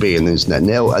Paulie B and the Internet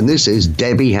Nil, and this is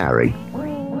Debbie Harry.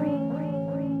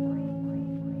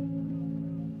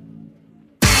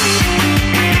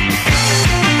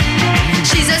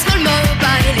 She's a small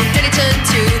mobile,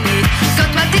 intelligent unit. Got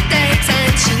what it takes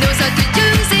and she knows how to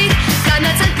use it.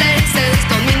 Planets and places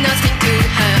don't mean nothing to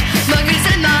her. Muggles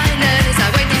and miners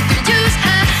are waiting to use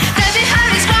her. Debbie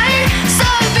Harry's crying,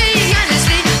 sobbing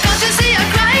endlessly. Can't you see her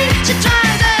crying? She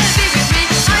tried to be with me.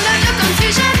 I love your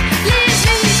confusion, leaves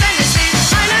me endlessly.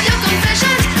 I love your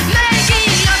confessions,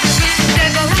 making love to me.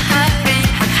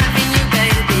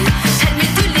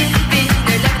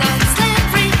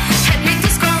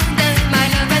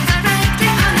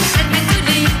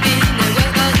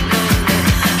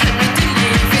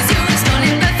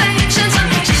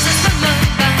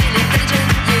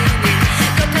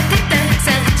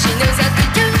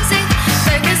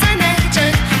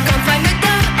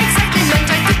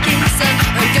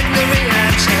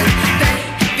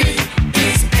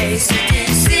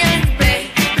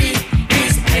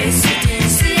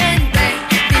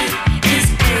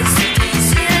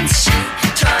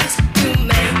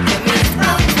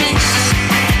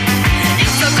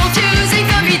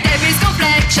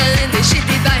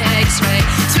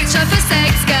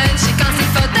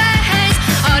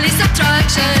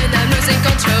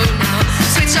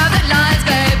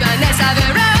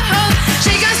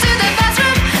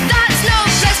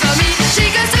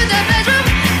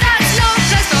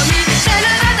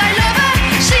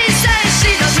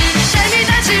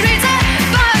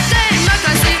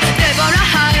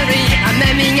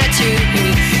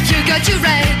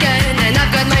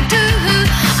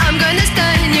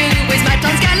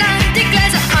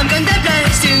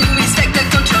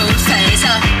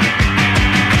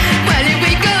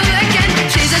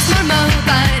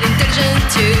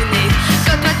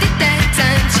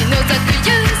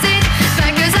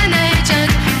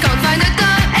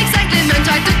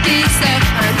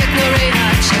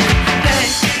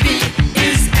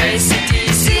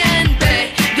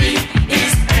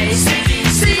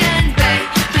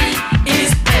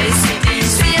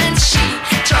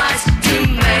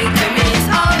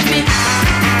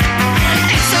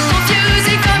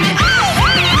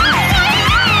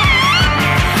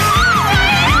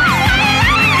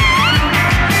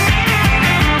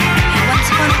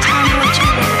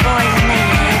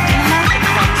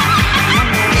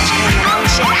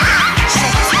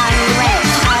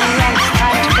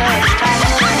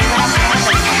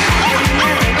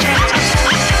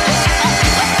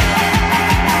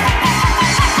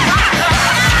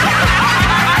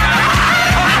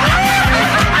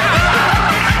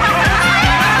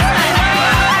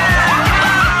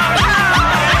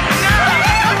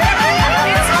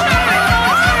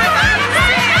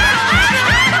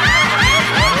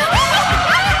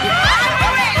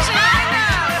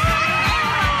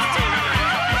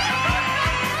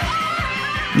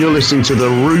 You're listening to The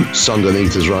Roots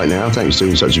underneath us right now. Thanks for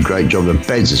doing such a great job of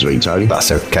beds this week, Tony.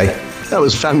 That's okay. That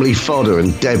was Family Fodder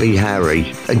and Debbie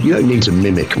Harry. And you don't need to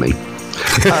mimic me.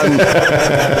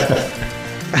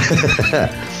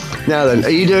 Now then, are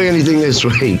you doing anything this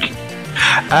week?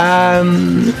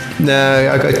 No,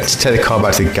 I got to take the car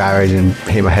back to the garage and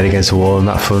hit my head against the wall on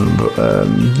that front. But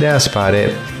yeah, that's about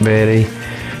it, really.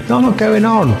 No, not going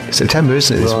on. It's September,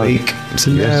 isn't it, this week?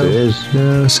 So yes, it is.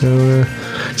 No, so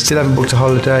still haven't booked a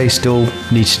holiday. Still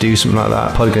need to do something like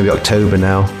that. Probably going to be October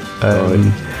now.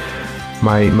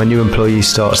 My new employee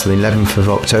starts on the 11th of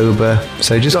October.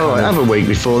 So just have a week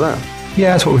before that.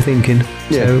 Yeah, that's what we're thinking.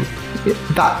 Yeah. So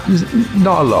that's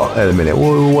not a lot at the minute.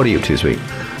 What are you up to this week?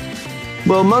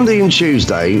 Well, Monday and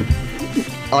Tuesday,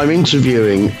 I'm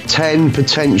interviewing 10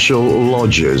 potential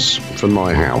lodgers from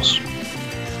my house.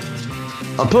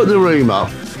 I put the room up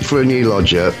for a new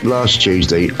lodger last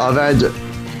Tuesday. I've had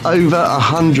over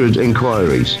 100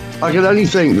 inquiries. I can only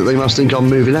think that they must think I'm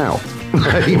moving out.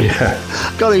 Yeah.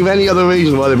 Can't think of any other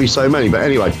reason why there'd be so many. But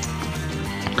anyway,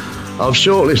 I've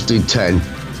shortlisted 10,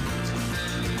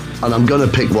 and I'm going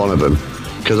to pick one of them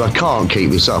because I can't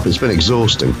keep this up. It's been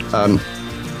exhausting. And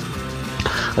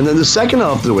then the second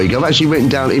half of the week, I've actually written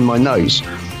down in my notes,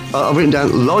 I've written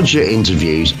down lodger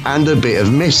interviews and a bit of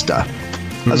Mr.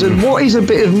 I said, what is a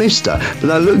bit of Mr?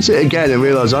 But I looked at it again and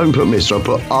realised I haven't put Mr. I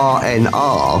put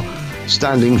RNR,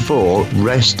 standing for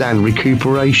Rest and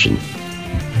Recuperation.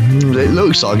 But it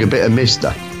looks like a bit of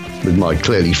Mr. with my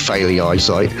clearly failing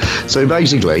eyesight. So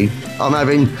basically, I'm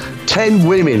having 10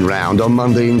 women round on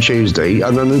Monday and Tuesday,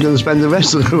 and then I'm going to spend the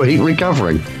rest of the week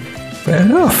recovering. Fair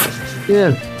enough.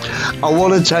 Yeah. I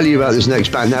want to tell you about this next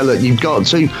band. Now, look, you've got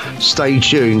to stay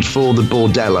tuned for the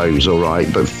Bordellos, all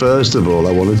right? But first of all,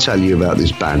 I want to tell you about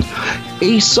this band.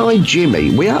 Eastside Jimmy.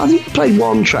 I think we played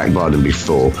one track by them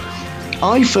before.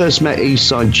 I first met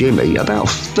Eastside Jimmy about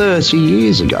 30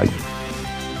 years ago.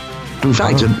 In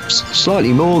fact,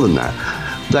 slightly more than that.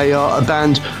 They are a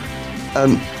band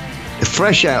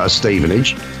fresh out of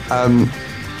Stevenage.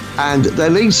 And their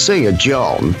lead singer,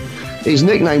 John, his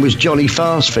nickname was Johnny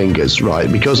Fast Fingers, right?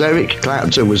 Because Eric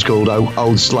Clapton was called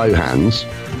Old Slow Hands.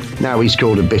 Now he's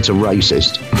called a bitter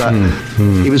racist. But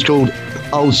he was called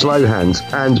Old Slow Hands.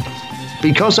 And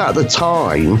because at the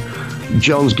time,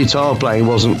 John's guitar playing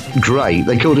wasn't great,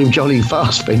 they called him Johnny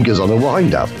Fast Fingers on a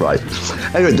wind-up, right?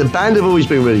 Anyway, the band have always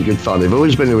been really good fun. They've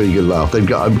always been a really good laugh. They've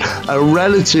got a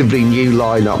relatively new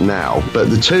lineup now,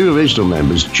 but the two original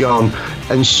members, John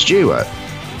and Stuart,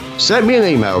 sent me an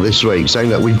email this week saying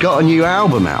that we've got a new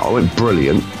album out. I went,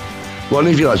 brilliant. One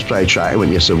of you like to play a track? I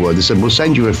went, yes, I would. They said, we'll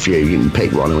send you a few. You can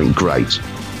pick one. I went, great.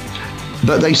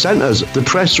 But they sent us the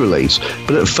press release.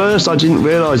 But at first, I didn't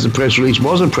realise the press release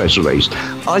was a press release.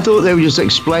 I thought they were just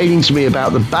explaining to me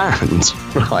about the band,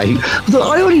 right? I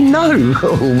thought, I already know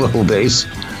all this.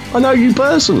 I know you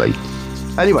personally.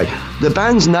 Anyway, the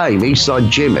band's name, Eastside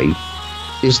Jimmy,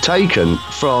 is taken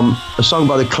from a song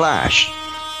by The Clash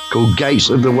called Gates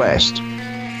of the West.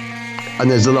 And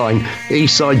there's the line,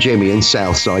 Eastside Jimmy and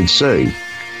Southside Sue.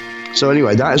 So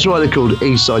anyway, that's why they're called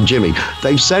Eastside Jimmy.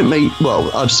 They've sent me,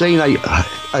 well, I've seen a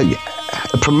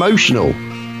promotional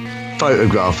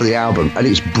photograph for the album, and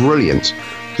it's brilliant.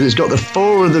 Because it's got the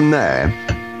four of them there,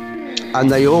 and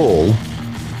they all,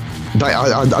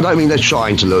 I don't mean they're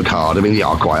trying to look hard. I mean, they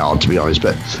are quite hard, to be honest,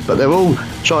 but they're all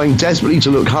trying desperately to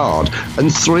look hard, and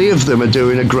three of them are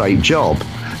doing a great job.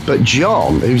 But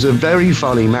John, who's a very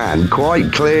funny man,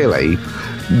 quite clearly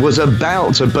was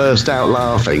about to burst out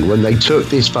laughing when they took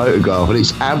this photograph, and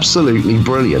it's absolutely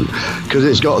brilliant because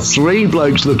it's got three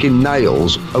blokes looking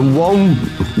nails and one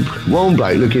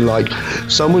bloke looking like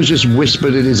someone's just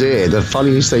whispered in his ear the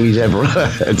funniest thing he's ever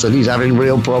heard, and he's having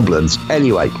real problems.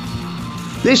 Anyway,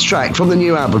 this track from the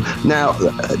new album. Now,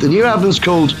 the new album's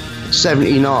called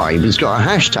 79, but it's got a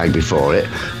hashtag before it,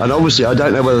 and obviously I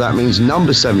don't know whether that means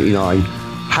number 79,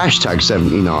 hashtag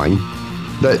 79,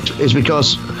 but it's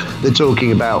because they're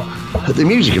talking about the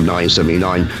music of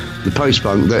 1979, the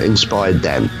post-punk that inspired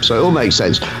them. So it all makes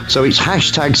sense. So it's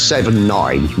hashtag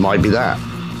 79, might be that.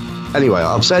 Anyway,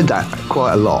 I've said that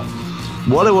quite a lot.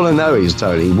 What I want to know is,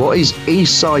 Tony, what is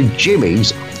Eastside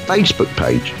Jimmy's Facebook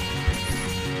page?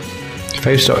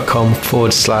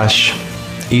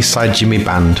 Facebook.com/Eastside Jimmy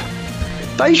Band.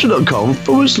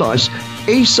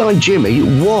 Facebook.com/Eastside Jimmy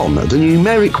 1, the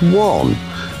numeric 1.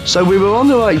 So we were on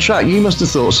the right track. You must have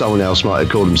thought someone else might have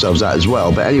called themselves that as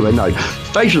well. But anyway, no.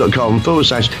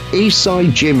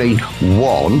 Facebook.com/Eastside Jimmy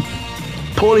 1.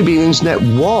 Paulie B Internet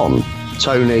 1.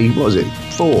 Tony, what was it?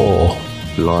 4.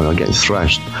 Line, I'm getting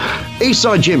thrashed.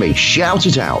 Eastside Jimmy, shout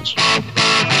it out.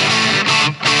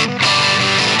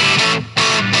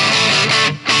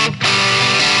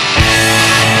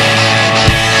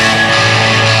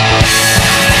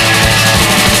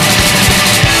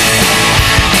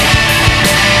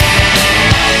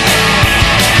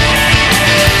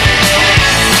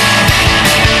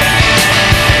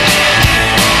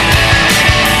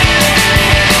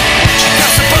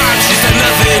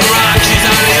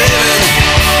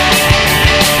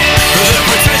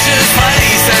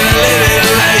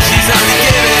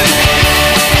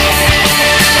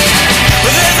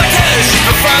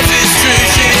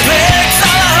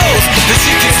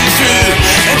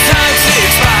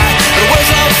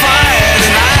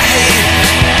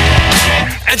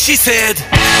 she said,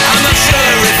 I'm not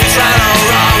sure if it's right or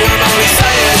wrong, I'm only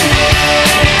saying.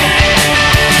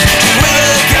 She's with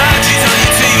her gun, she's on your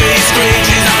TV screen,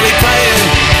 she's only playing.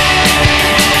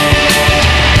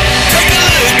 Take a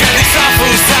look at this awful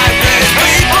sight, there's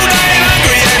people dying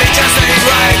hungry and it just ain't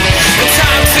right. And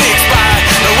time ticks by,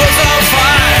 the world's on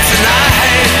fire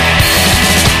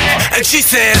tonight. And she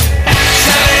said,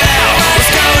 shout it out, what's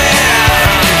going on?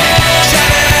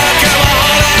 Shout it out, come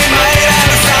on, ain't made out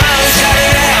of sound. Shout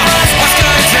it out, what's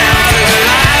going down? Through the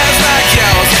lies like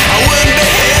yours, I wouldn't be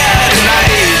here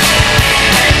tonight.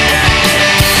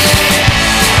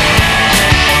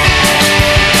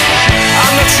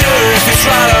 I'm not sure if it's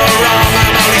right or wrong,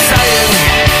 I'm only saying.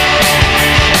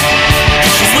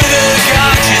 She's with her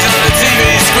God, she's on the TV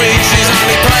screen, she's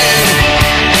only playing.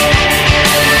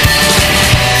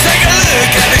 Take a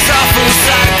look at this awful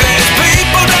sight, there's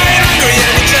people dying hungry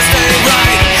and it just ain't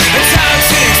right. And time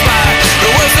ticks by, the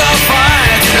world's on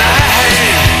fire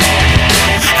tonight.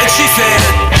 And she said,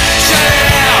 shut it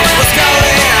out, what's going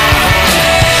on?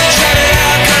 Shut it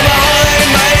out, come on, ain't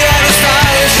made out of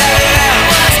style. Shut it out,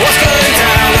 what's going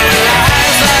down? Little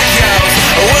lies like yours,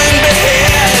 I wouldn't be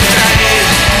here tonight. Shut it out,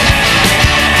 what's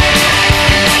going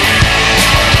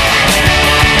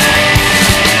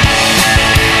on? Shut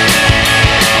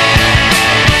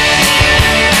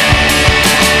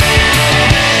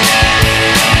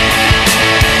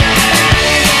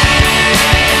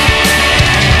it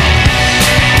out,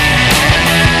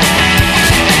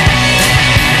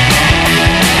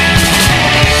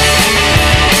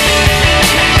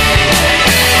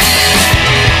 come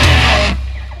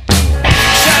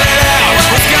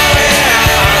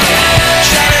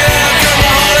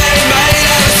on, ain't made out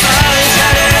of style.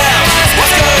 Shut it out,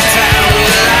 what's going down?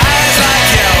 Little lies like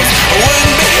yours, I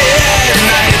wouldn't be here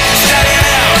tonight. Shut it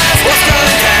out, what's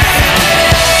going down?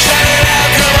 Shut it out,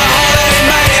 come on, ain't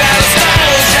made out of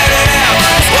style. Shut it out,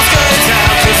 what's going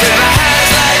down? 'Cause little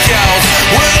lies like yours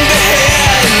wouldn't be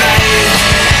here tonight.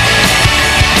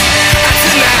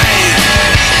 Tonight.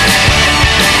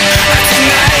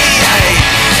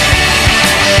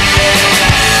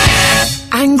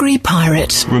 Angry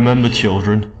Pirate. Remember,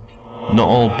 children, not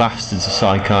all bastards are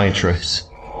psychiatrists,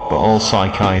 but all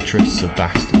psychiatrists are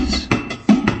bastards.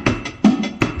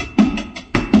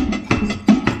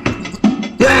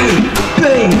 Yay,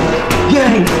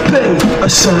 B, a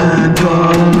sign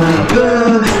on my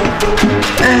birth.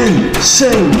 A, C, A,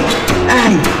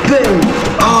 B,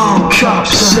 all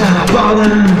cops are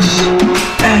balance.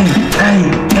 A,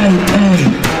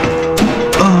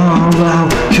 all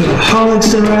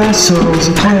alcoholics are assholes. A,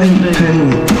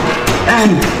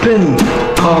 B,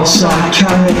 all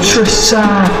psychiatrists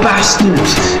are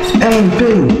bastards. A, B,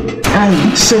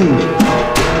 A, C,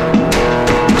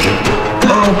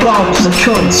 all balls are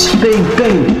cunts. B,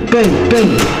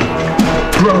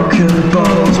 broken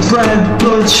balls, bread,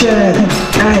 bloodshed.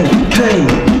 A, B,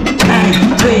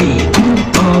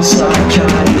 all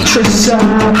psychiatrists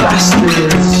are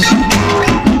bastards.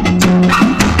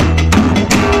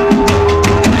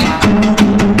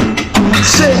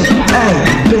 C, A,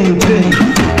 B,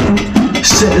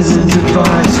 Citizens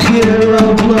Advice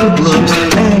Bureau bloodlust.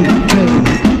 A,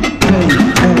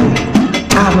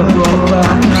 have a blow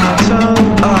back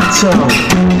Arto.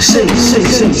 C,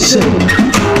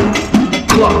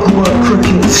 Clockwork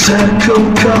Cricket Circle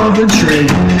Coventry.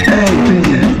 A, B,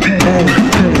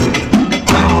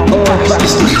 all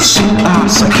bastards are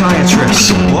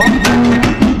psychiatrists. What?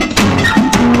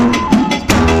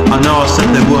 I know I said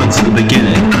they weren't at the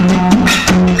beginning.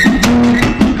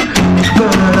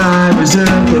 But I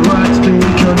reserve the right to be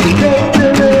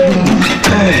contradictory.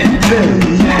 A,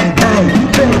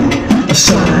 a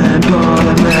signed on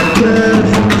a method.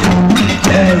 A,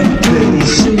 B,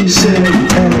 C, A,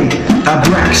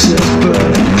 Abraxas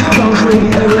bird,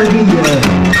 concrete Arabia.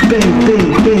 B,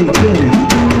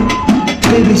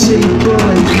 BBC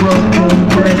bullies, broken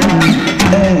Britain.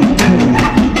 A,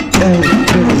 B,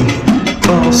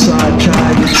 all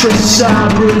psychiatrists are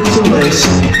brutalists.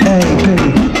 A, B,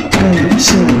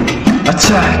 C,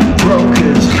 attack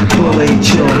brokers, bully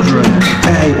children. A,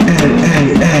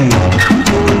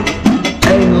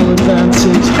 anal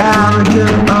advantage,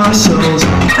 arrogant arseholes. A,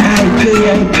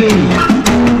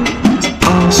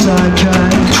 all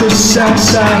psychiatrists are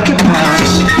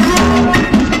psychopaths.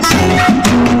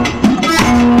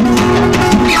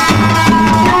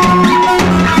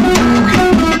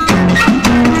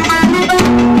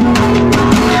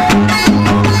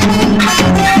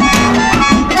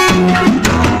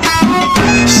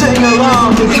 Sing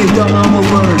along if you don't know the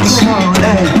words.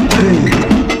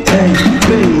 A, B,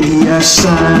 a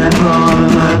sign on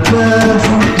my birth.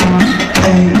 A,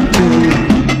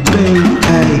 B, A,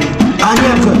 I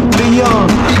never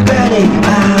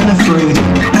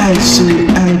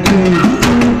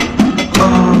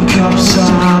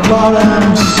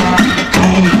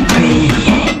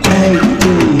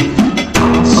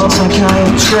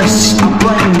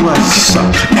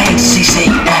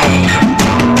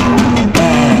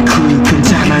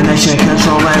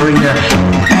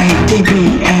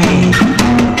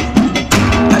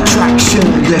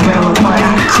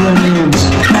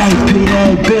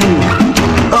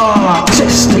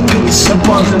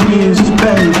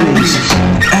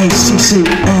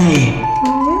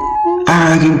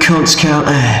cunts count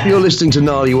air. You're listening to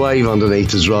Gnarly Wave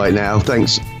underneath us right now.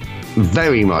 Thanks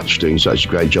very much for doing such a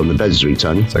great job on the Bedsley,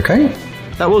 Tony. It's okay.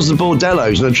 That was the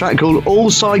Bordellos and a track called All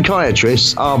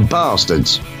Psychiatrists Are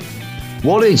Bastards.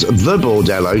 What is the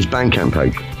Bordellos Bandcamp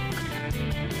page?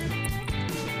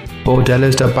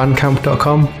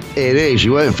 Bordellos.bandcamp.com. It is.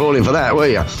 You weren't falling for that, were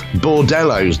you?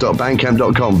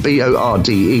 Bordellos.bandcamp.com.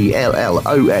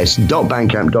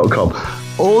 BORDELOS.bandcamp.com.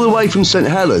 All the way from St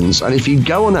Helens. And if you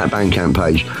go on that Bandcamp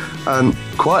page,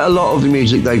 quite a lot of the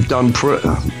music they've done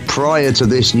prior to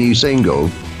this new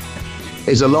single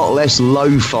is a lot less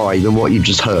lo-fi than what you've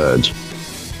just heard.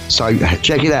 So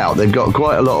check it out. They've got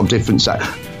quite a lot of different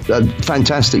a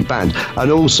fantastic band,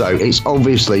 and also it's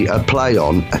obviously a play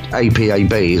on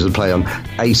APAB is a play on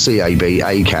ACAB,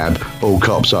 ACAB, all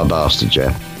cops are bastards,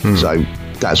 yeah. So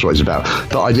that's what it's about.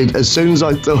 But I did, as soon as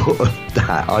I thought of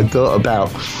that, I thought about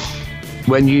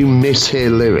when you mishear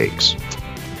lyrics,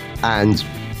 and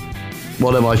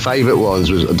one of my favourite ones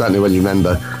was, I don't know whether you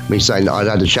remember me saying that I'd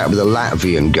had a chat with a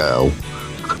Latvian girl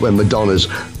when Madonna's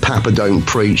Papa Don't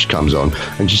Preach comes on,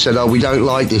 and she said, oh, we don't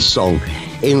like this song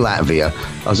in Latvia.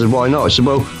 I said, why not? I said,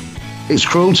 well, it's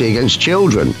cruelty against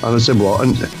children. And I said, what?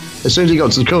 And as soon as he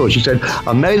got to the chorus, she said,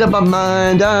 I made up my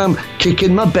mind, I'm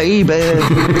kicking my baby.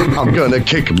 I'm going to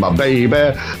kick my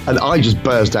baby. And I just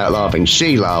burst out laughing.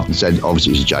 She laughed and said,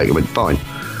 obviously it's a joke. I went, fine.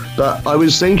 But I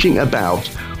was thinking about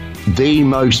the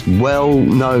most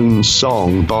well-known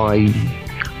song by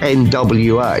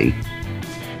NWA.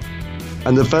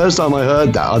 And the first time I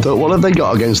heard that, I thought, what have they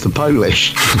got against the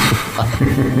Polish?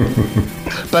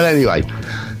 But anyway,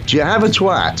 do you have a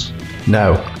twat?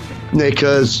 No.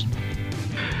 Knickers?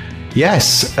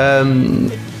 Yes.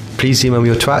 Please email me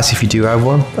your twats if you do have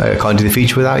one. I can't do the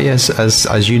feature without you,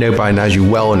 as you know by now, as you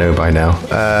well know by now.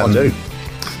 I do.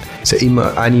 So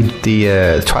email, I need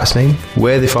the twat's name,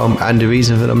 where they're from, and the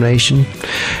reason for the nomination.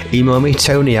 Email me,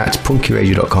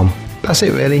 tony@punkyradio.com. That's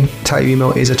it, really. Type your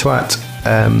email is a twat.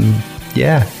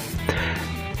 Yeah.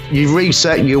 You've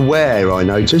reset your where, I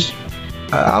noticed.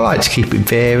 I like to keep it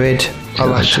varied.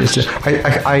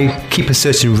 I keep a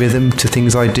certain rhythm to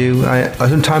things I do.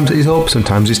 Sometimes it's up,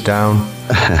 sometimes it's down.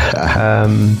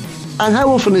 And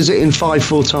how often is it in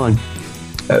 5/4 time?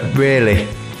 Really?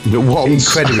 Once.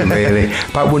 Incredibly, really.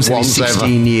 About once every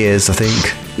 16 years, I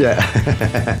think. Yeah.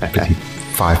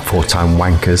 5/4 time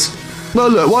wankers. Well,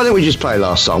 look, why don't we just play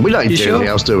last song? We don't do anything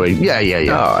else, do we? Yeah.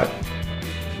 All right.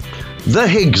 The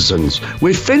Higsons.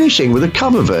 We're finishing with a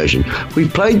cover version.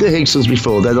 We've played the Higsons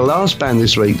before. They're the last band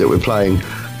this week that we're playing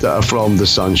that are from The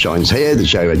Sun Shines Here. The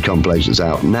Cherry Red compilation's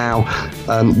out now.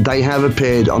 They have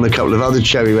appeared on a couple of other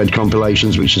Cherry Red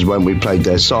compilations, which is when we played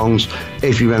their songs.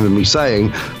 If you remember me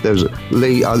saying, there was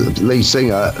lead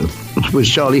singer was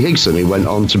Charlie Higson, who went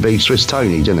on to be Swiss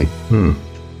Tony, didn't he?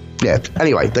 Yeah.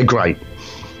 Anyway, they're great.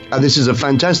 And this is a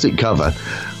fantastic cover.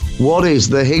 What is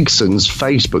the Higsons'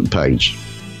 Facebook page?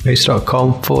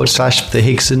 Facebook.com/the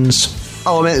Higsons.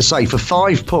 Oh, I meant to say, for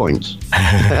 5 points.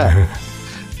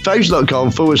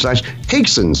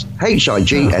 Facebook.com/Higsons,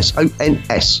 Higsons.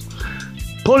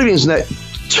 Paulie Internet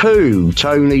 2,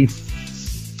 Tony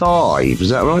 5, is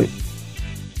that right?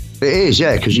 It is,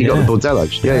 yeah, because you got the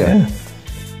Bordellos. Yeah.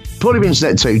 Paulie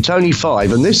Internet 2, Tony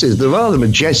 5, and this is the rather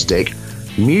majestic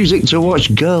Music to Watch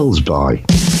Girls by.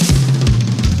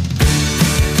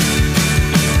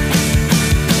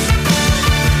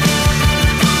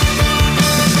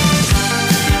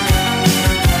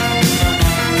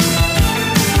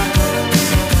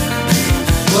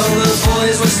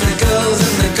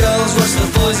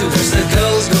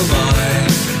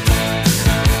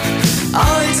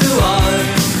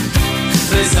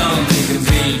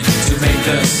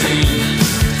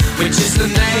 Which is the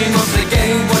name of the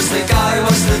game? What's the guy?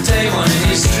 What's the day? On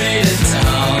any street in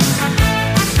town.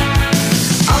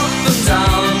 Up and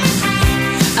down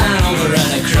and over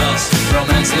and across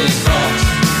romantic rocks.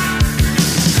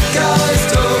 Guys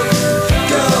talk,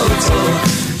 girls talk.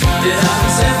 It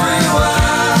happens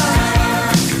everywhere.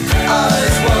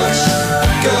 Eyes watch,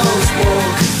 girls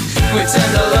walk with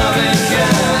tender loving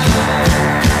care.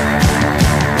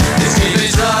 It's keeping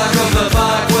track of the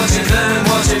back, watching them,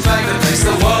 watching back that makes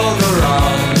the world go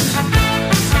round.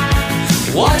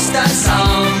 Watch that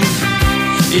sound.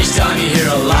 Each time you hear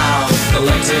a loud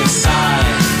collective sigh.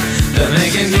 They're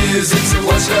making music to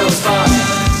watch girls by.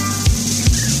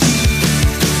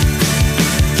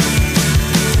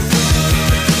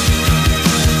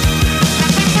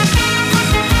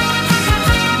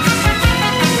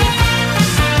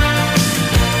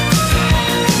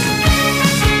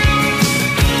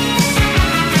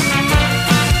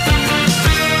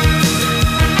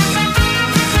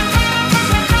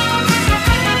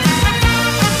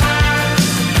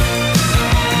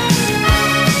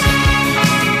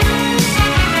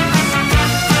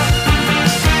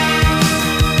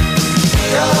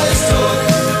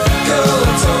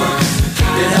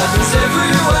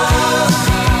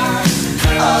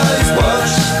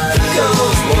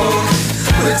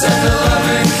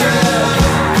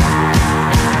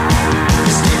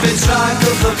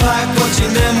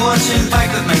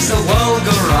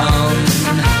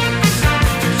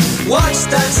 Watch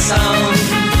that sound.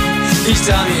 Each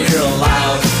time you hear a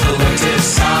loud collective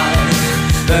sigh,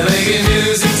 they're making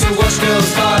music to watch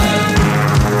girls by.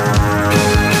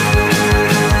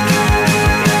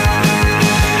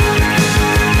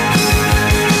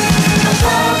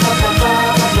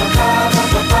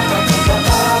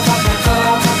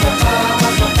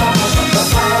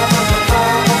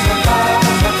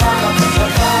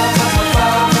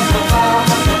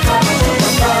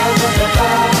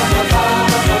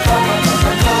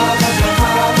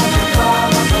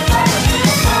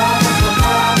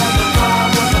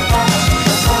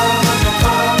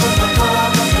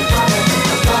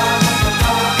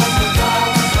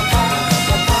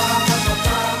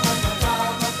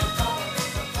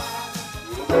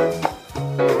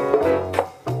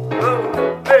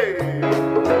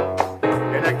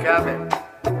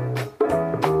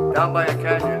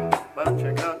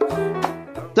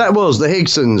 That was the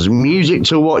Higsons, music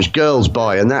to watch girls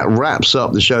by, and that wraps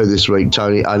up the show this week,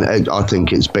 Tony, and I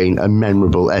think it's been a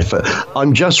memorable effort.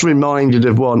 I'm just reminded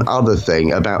of one other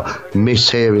thing about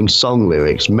mishearing song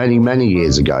lyrics. Many, many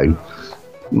years ago,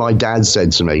 my dad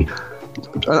said to me,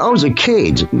 and I was a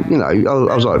kid, you know,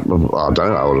 I was like, I don't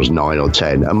know, I was 9 or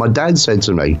 10, and my dad said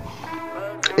to me,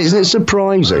 isn't it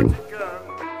surprising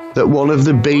that one of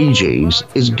the Bee Gees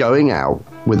is going out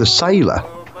with a sailor?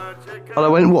 And I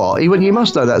went, what? He went, you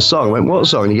must know that song. I went, what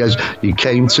song? And he goes, you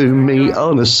came to me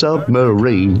on a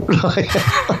submarine. I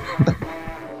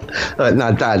went,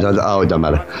 no, Dad, it doesn't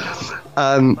matter.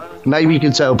 Maybe you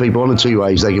can tell people 1 or 2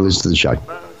 ways they can listen to the show.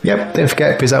 Yep, don't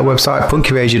forget, visit our website,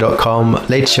 punkyradio.com.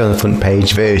 Latest show on the front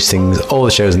page, various things, all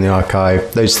the shows in the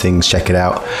archive, those things, check it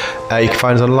out. You can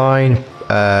find us online,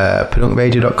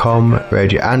 punkradio.com,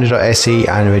 radioandra.se,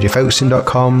 and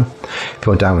radiofocusing.com. If you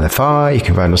want to download the file, you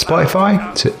can find us on Spotify.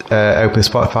 Open the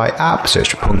Spotify app, search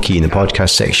for Punky in the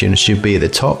podcast section, it should be at the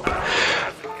top.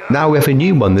 Now we have a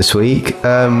new one this week.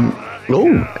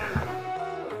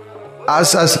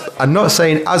 As I'm not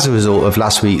saying as a result of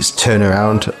last week's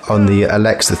turnaround on the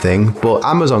Alexa thing, but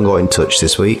Amazon got in touch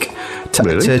this week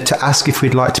to ask if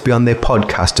we'd like to be on their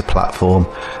podcaster platform.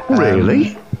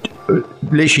 Really?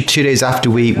 Literally 2 days after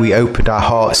we opened our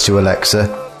hearts to Alexa.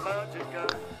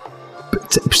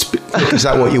 Is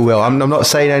that what you will? I'm not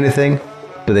saying anything,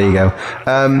 but there you go.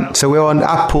 So we're on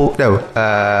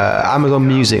Amazon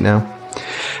Music now.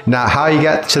 Now, how you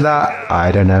get to that,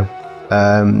 I don't know.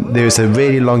 There's a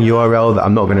really long URL that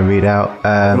I'm not going to read out.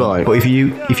 Right. But if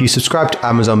you subscribe to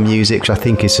Amazon Music, which I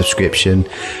think is subscription,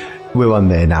 we're on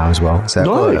there now as well. So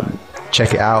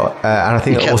check it out. And I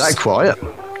think you kept that quiet.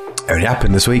 It only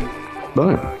happened this week.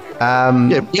 Right.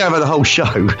 Yeah, you have the whole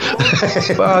show.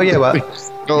 Well, yeah, well.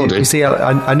 You see,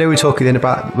 I know we're talking then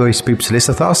about very spooky list.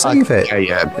 I thought I'll save it.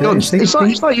 Yeah.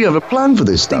 It's like you have a plan for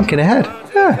this stuff. Thinking ahead.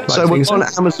 Yeah. So we're on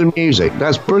Amazon Music.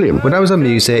 That's brilliant. When I was on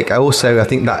Music, I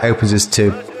think that opens us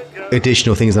to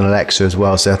additional things on Alexa as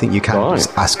well. So I think you can just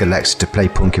ask Alexa to play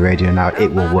Punky Radio now.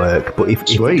 It will work. But if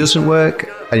it doesn't work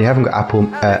and you haven't got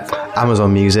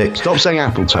Amazon Music, stop saying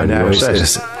Apple, Tony. No, you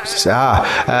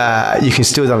can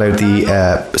still download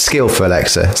the skill for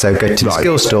Alexa. So go to the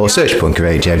skill store, search Punky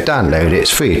Radio, download it. It's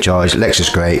free of charge. Alexa's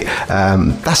great.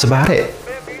 That's about it.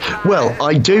 Well,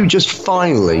 I do just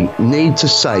finally need to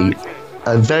say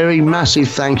a very massive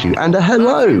thank you and a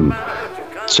hello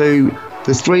to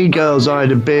the 3 girls I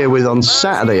had a beer with on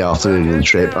Saturday afternoon of the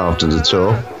trip after the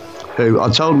tour, who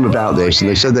I told them about this and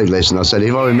they said they'd listen. I said,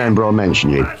 if I remember, I'll mention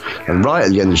you. And right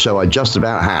at the end of the show, I just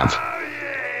about have.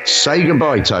 Say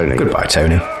goodbye, Tony. Goodbye,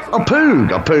 Tony. A poog,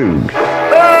 a poog.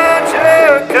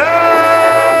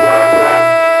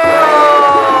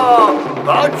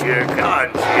 But you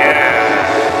can't,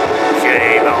 yeah.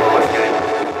 Shame on